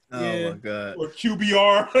that. Oh my god. Or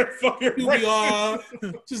QBR. Fucking QBR.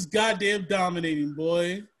 Just goddamn dominating,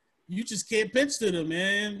 boy. You just can't pitch to them,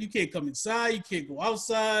 man. You can't come inside. You can't go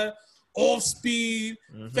outside. Off speed,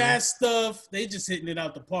 fast stuff. They just hitting it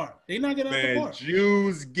out the park. They not getting out the park.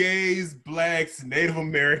 Jews, gays, blacks, Native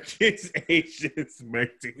Americans, Asians,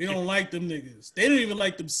 Mexicans. We don't like them niggas. They don't even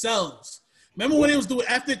like themselves. Remember when they was doing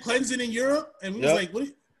ethnic cleansing in Europe? And we was like, what?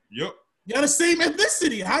 Yep. Y'all the same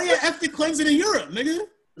ethnicity. How y'all ethnic cleansing in Europe, nigga?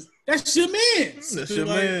 That's your mans. That's your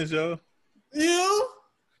mans, yo. You know?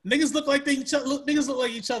 Niggas look like niggas look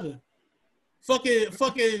like each other.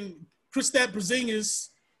 Fucking Kristaps Porzingis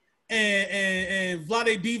and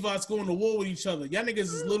Vlade Divac going to war with each other. Y'all niggas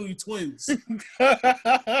is literally twins.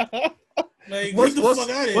 Like, get the fuck out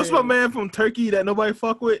of here. What's my man from Turkey that nobody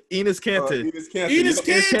fuck with? Enes Kanter. Enes Kanter.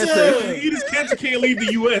 Enes Kanter can't leave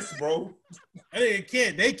the U.S., bro. They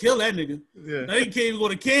can't. They kill that nigga. Yeah. They can't even go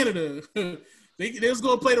to Canada. They was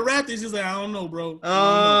going to play the Raptors. He's like, I don't know, bro.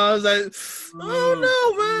 I was like, oh,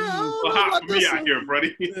 no, man. Well, hot for me out here,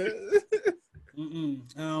 buddy.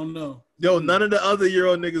 I don't know. Yo, none of the other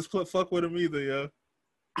Euro niggas fuck with him either, yo.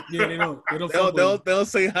 Yeah, they don't. They'll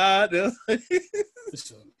say hi.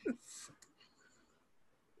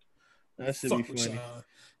 That should be funny.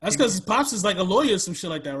 That's because his pops is like a lawyer or some shit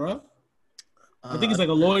like that, right? I think he's like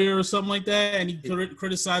a lawyer or something like that, and he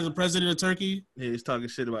criticized the president of Turkey. Yeah, he's talking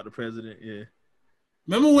shit about the president, yeah.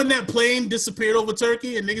 Remember when that plane disappeared over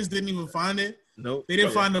Turkey and niggas didn't even find it? Nope. They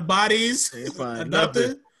didn't find the bodies. They didn't find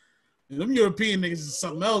nothing. Them European niggas is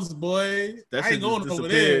something else, boy. That I ain't shit going over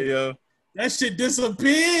there, there. Yo. That shit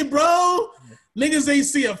disappeared, bro. Niggas ain't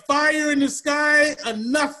see a fire in the sky, a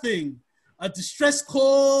nothing. A distress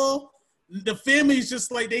call. The family's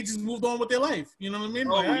just like, they just moved on with their life. You know what I mean?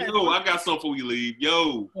 Oh, like, yo, I got something before we leave.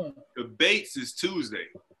 Yo, debates is Tuesday.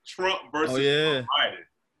 Trump versus Biden.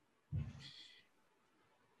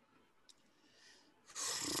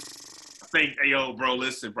 I think, yo, bro,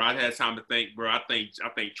 listen, bro. I had time to think, bro. I think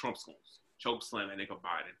Trump's gonna choke slam that nigga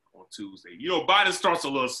Biden on Tuesday. You know, Biden starts a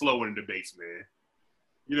little slow in the debates, man.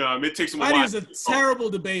 You know, I mean, it takes him a while. Biden's a terrible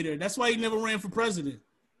debater. That's why he never ran for president.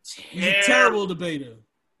 He's a terrible debaber.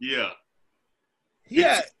 Yeah.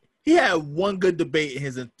 He had one good debate in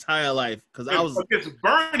his entire life because I was against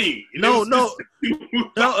Bernie. No,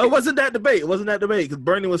 it wasn't that debate. It wasn't that debate because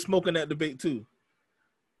Bernie was smoking that debate too.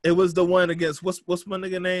 It was the one against what's my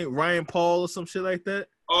nigga name? Ryan Paul or some shit like that.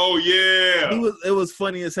 Oh yeah. It was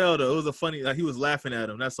funny as hell though. It was a funny he was laughing at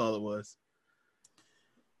him. That's all it was.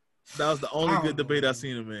 That was the only good debate I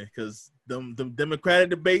seen him in because them Democratic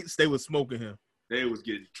debates they was smoking him. They was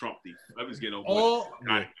getting Trump. I was getting over.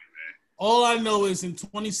 All I know is in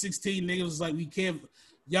 2016, niggas was like, we can't,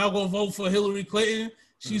 y'all gonna vote for Hillary Clinton.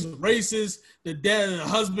 She's racist. The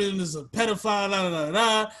husband is a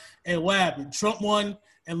pedophile, And what happened? Trump won,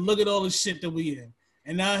 and look at all the shit that we in.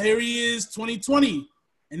 And now here he is, 2020,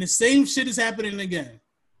 and the same shit is happening again.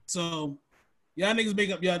 So y'all niggas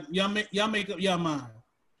make up y'all make up y'all mind.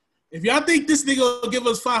 If y'all think this nigga will give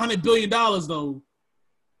us $500 billion though, all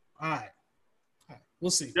right.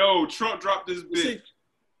 We'll see. Yo, Trump dropped this We'll bitch. see.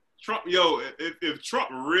 Trump, if Trump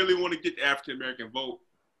really want to get the African American vote,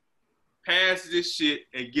 pass this shit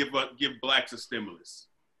and give blacks a stimulus.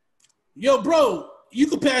 Yo, bro, you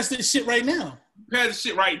can pass this shit right now. Pass this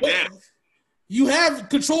shit right now. You have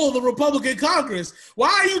control of the Republican Congress. Why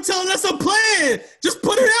are you telling us a plan? Just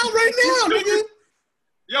put it out right now, nigga.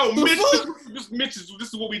 Yo, The Mitch, fuck? Mitch,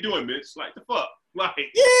 this is what we doing, Mitch. Like, the fuck? Like,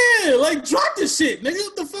 Yeah, like drop this shit, nigga.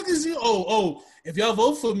 What the fuck is you? Oh, if y'all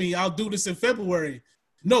vote for me, I'll do this in February.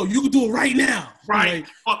 No, you can do it right now. right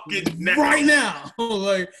Like, fucking now. right now.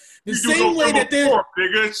 Like the You same way that they're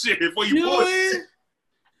nigga, shit, before you you know vote. what I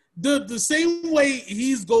mean? The same way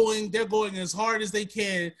they're going as hard as they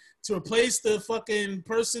can to replace the fucking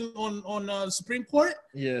person on the Supreme Court.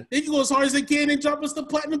 Yeah. They can go as hard as they can and give us the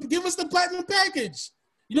platinum package.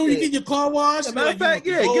 You know, when you get your car washed. As a matter of fact,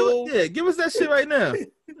 give us that shit right now.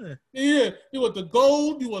 Yeah, you want the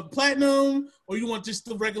gold, you want platinum, or you want just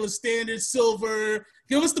the regular standard silver.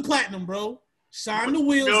 Give us the platinum, bro. Shine the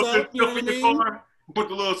wheels up, you know what I mean? Put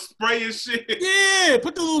the little spray and shit. Yeah,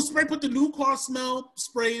 put the little spray, put the new car smell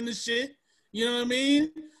spray in the shit. You know what I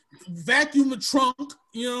mean? Vacuum the trunk,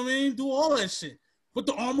 you know what I mean? Do all that shit. Put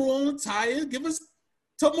the armor on the tire. Give us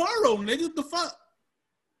tomorrow, nigga. What the fuck?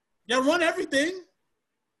 Y'all run everything.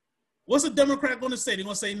 What's a Democrat going to say? They're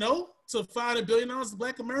going to say no to $500 billion to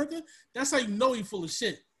Black America? That's how you know he's full of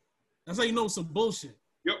shit. That's how you know it's some bullshit.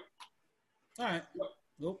 Yep. All right.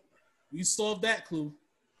 Nope. We solved that clue.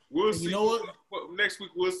 We'll And see. you know what? Next week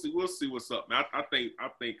we'll see what's up, man. I think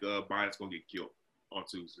Biden's gonna get killed on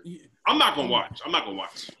Tuesday. Yeah. I'm not gonna watch. I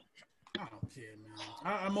don't care, man.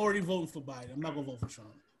 I'm already voting for Biden. I'm not gonna vote for Trump.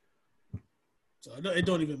 So it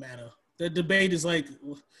don't even matter. The debate is like,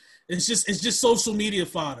 it's just social media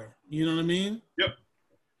fodder. You know what I mean? Yep.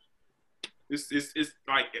 It's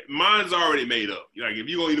like mine's already made up. Like if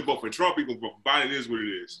you gonna either vote for Trump, you gonna vote for Biden. It is what it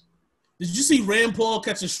is. Did you see Rand Paul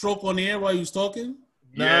catch a stroke on the air while he was talking?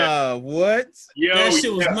 Nah, what? Yo, That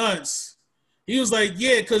shit was nuts. He was like,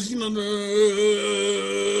 yeah, because, you know,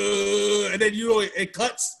 and then, you know, it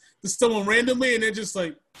cuts to someone randomly, and they're just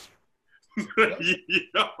like, Yo,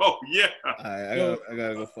 yeah. I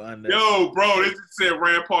gotta go find that. Yo, bro, they just said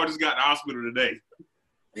Rand Paul just got in the hospital today.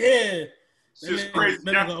 yeah. It's just crazy.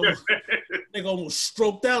 Nigga almost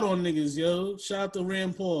stroked out on niggas, yo. Shout out to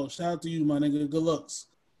Rand Paul. Shout out to you, my nigga. Good looks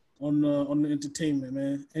on the entertainment,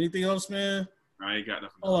 man. Anything else, man? I ain't got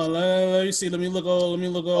nothing. Hold on, let me see. Let me look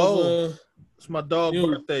over. It's my dog's You.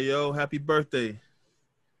 birthday, yo. Happy birthday,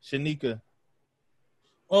 Shanika.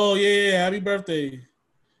 Oh yeah, happy birthday.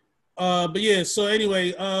 But yeah, so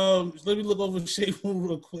anyway, let me look over Shade Room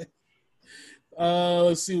real quick.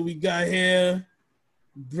 Let's see what we got here.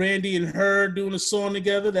 Brandy and her doing a song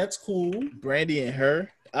together. That's cool. Brandy and her.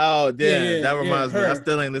 Oh, damn. Yeah, that reminds me. I her.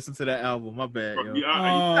 still ain't listened to that album. My bad, yo.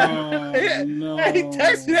 Oh no. He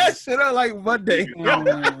texted me that shit out like Monday. Oh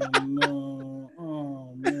no.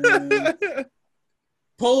 Oh man.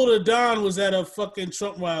 Polo the Don was at a fucking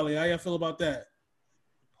Trump rally. How y'all feel about that?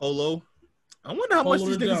 Polo. I wonder how much Polo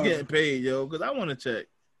these the niggas Don. getting paid, yo, because I want to check.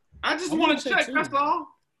 I just I'm want gonna to check check. too. That's all.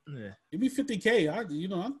 Yeah, It'd be $50K.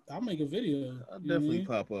 I'll make a video. I'll You know what I definitely mean?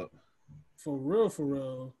 pop up. For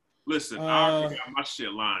real. Listen, I already got my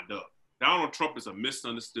shit lined up. Donald Trump is a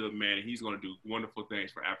misunderstood man, and he's going to do wonderful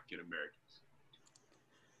things for African Americans.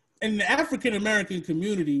 In the African American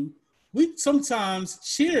community, we sometimes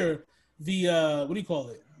cheer the what do you call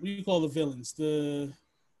it? What do you call the villains? What do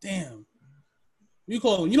you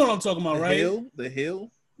call them? You know what I'm talking about, right? The Hill?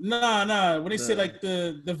 Nah. When they say like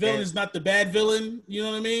the villain is not the bad villain, you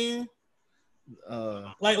know what I mean?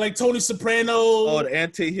 Like Tony Soprano. Oh, the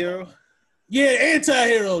anti-hero? Yeah,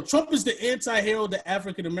 anti-hero. Trump is the anti-hero the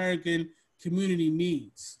African American community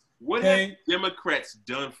needs. What have Democrats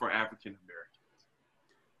done for African Americans?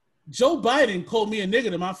 Joe Biden called me a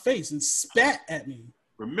nigga to my face and spat at me.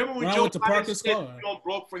 Remember when I Joe went to park Biden his said, car. "You don't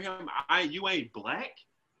vote for him. You ain't black."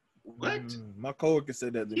 What? My coworker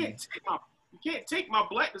said that to me. You can't take my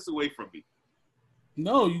blackness away from me.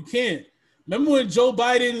 No, you can't. Remember when Joe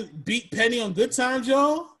Biden beat Penny on Good Times,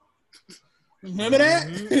 y'all? Remember that?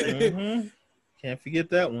 Mm-hmm. Can't forget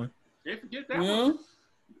that one. Can't forget that Yeah. one.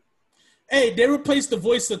 Hey, they replaced the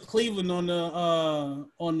voice of Cleveland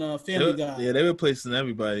on Family Guy. Yeah, they replacing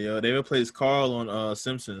everybody, yo. They replaced Carl on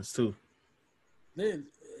Simpsons too.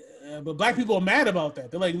 But black people are mad about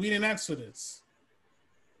that. They're like, we didn't ask for this.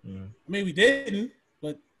 Mm. I mean, we didn't,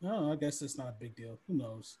 but no, I guess it's not a big deal. Who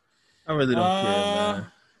knows? I really don't care, man.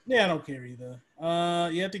 Yeah, I don't care either.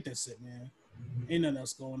 Yeah, I think that's it, man. Ain't nothing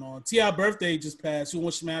else going on. T.I. birthday just passed. You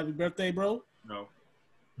want to wish him a happy birthday, bro? No.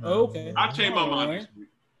 Oh, okay. I changed my mind All right. this week.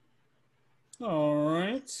 All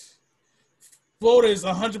right. Florida is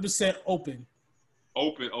 100% open.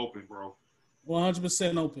 Open, bro.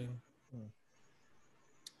 100% open.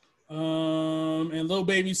 And Lil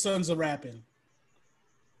Baby's sons are rapping.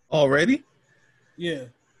 Already? Yeah.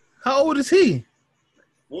 How old is he?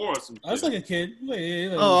 Or some That's like a kid.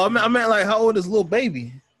 Oh, I meant like how old is Lil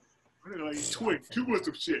Baby? like 22 or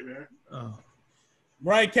some shit, man. Oh.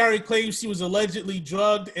 Mariah Carey claims she was allegedly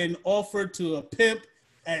drugged and offered to a pimp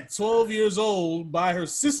at 12 years old by her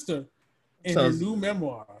sister in her new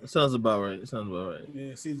memoir. Sounds about right.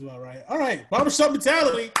 Yeah, seems about right. All right, barbershop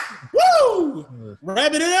mentality. Woo!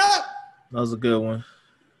 Wrapping it up. That was a good one.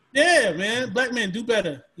 Yeah, man. Black men do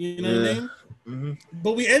better. You know what I mean? Mm-hmm.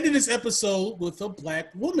 But we ended this episode with a black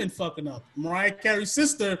woman fucking up. Mariah Carey's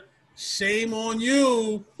sister. Shame on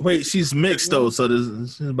you. Wait, she's mixed though, so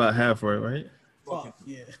she's about half right? Fuck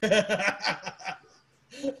yeah.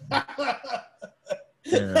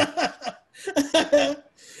 Yeah.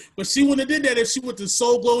 But she wouldn't have did that if she went to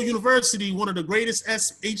Soul Glow University, one of the greatest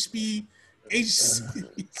HCs.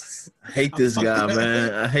 I hate this guy,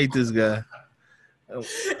 man. I hate this guy.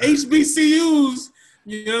 HBCUs.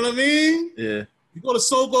 You know what I mean? Yeah. You go to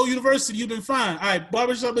Soul Glow University, you've been fine. All right,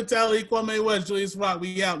 barbershop mentality, Kwame West, Julius Rock.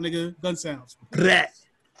 We out, nigga. Gun sounds.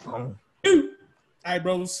 All All right,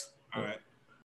 bros. All right.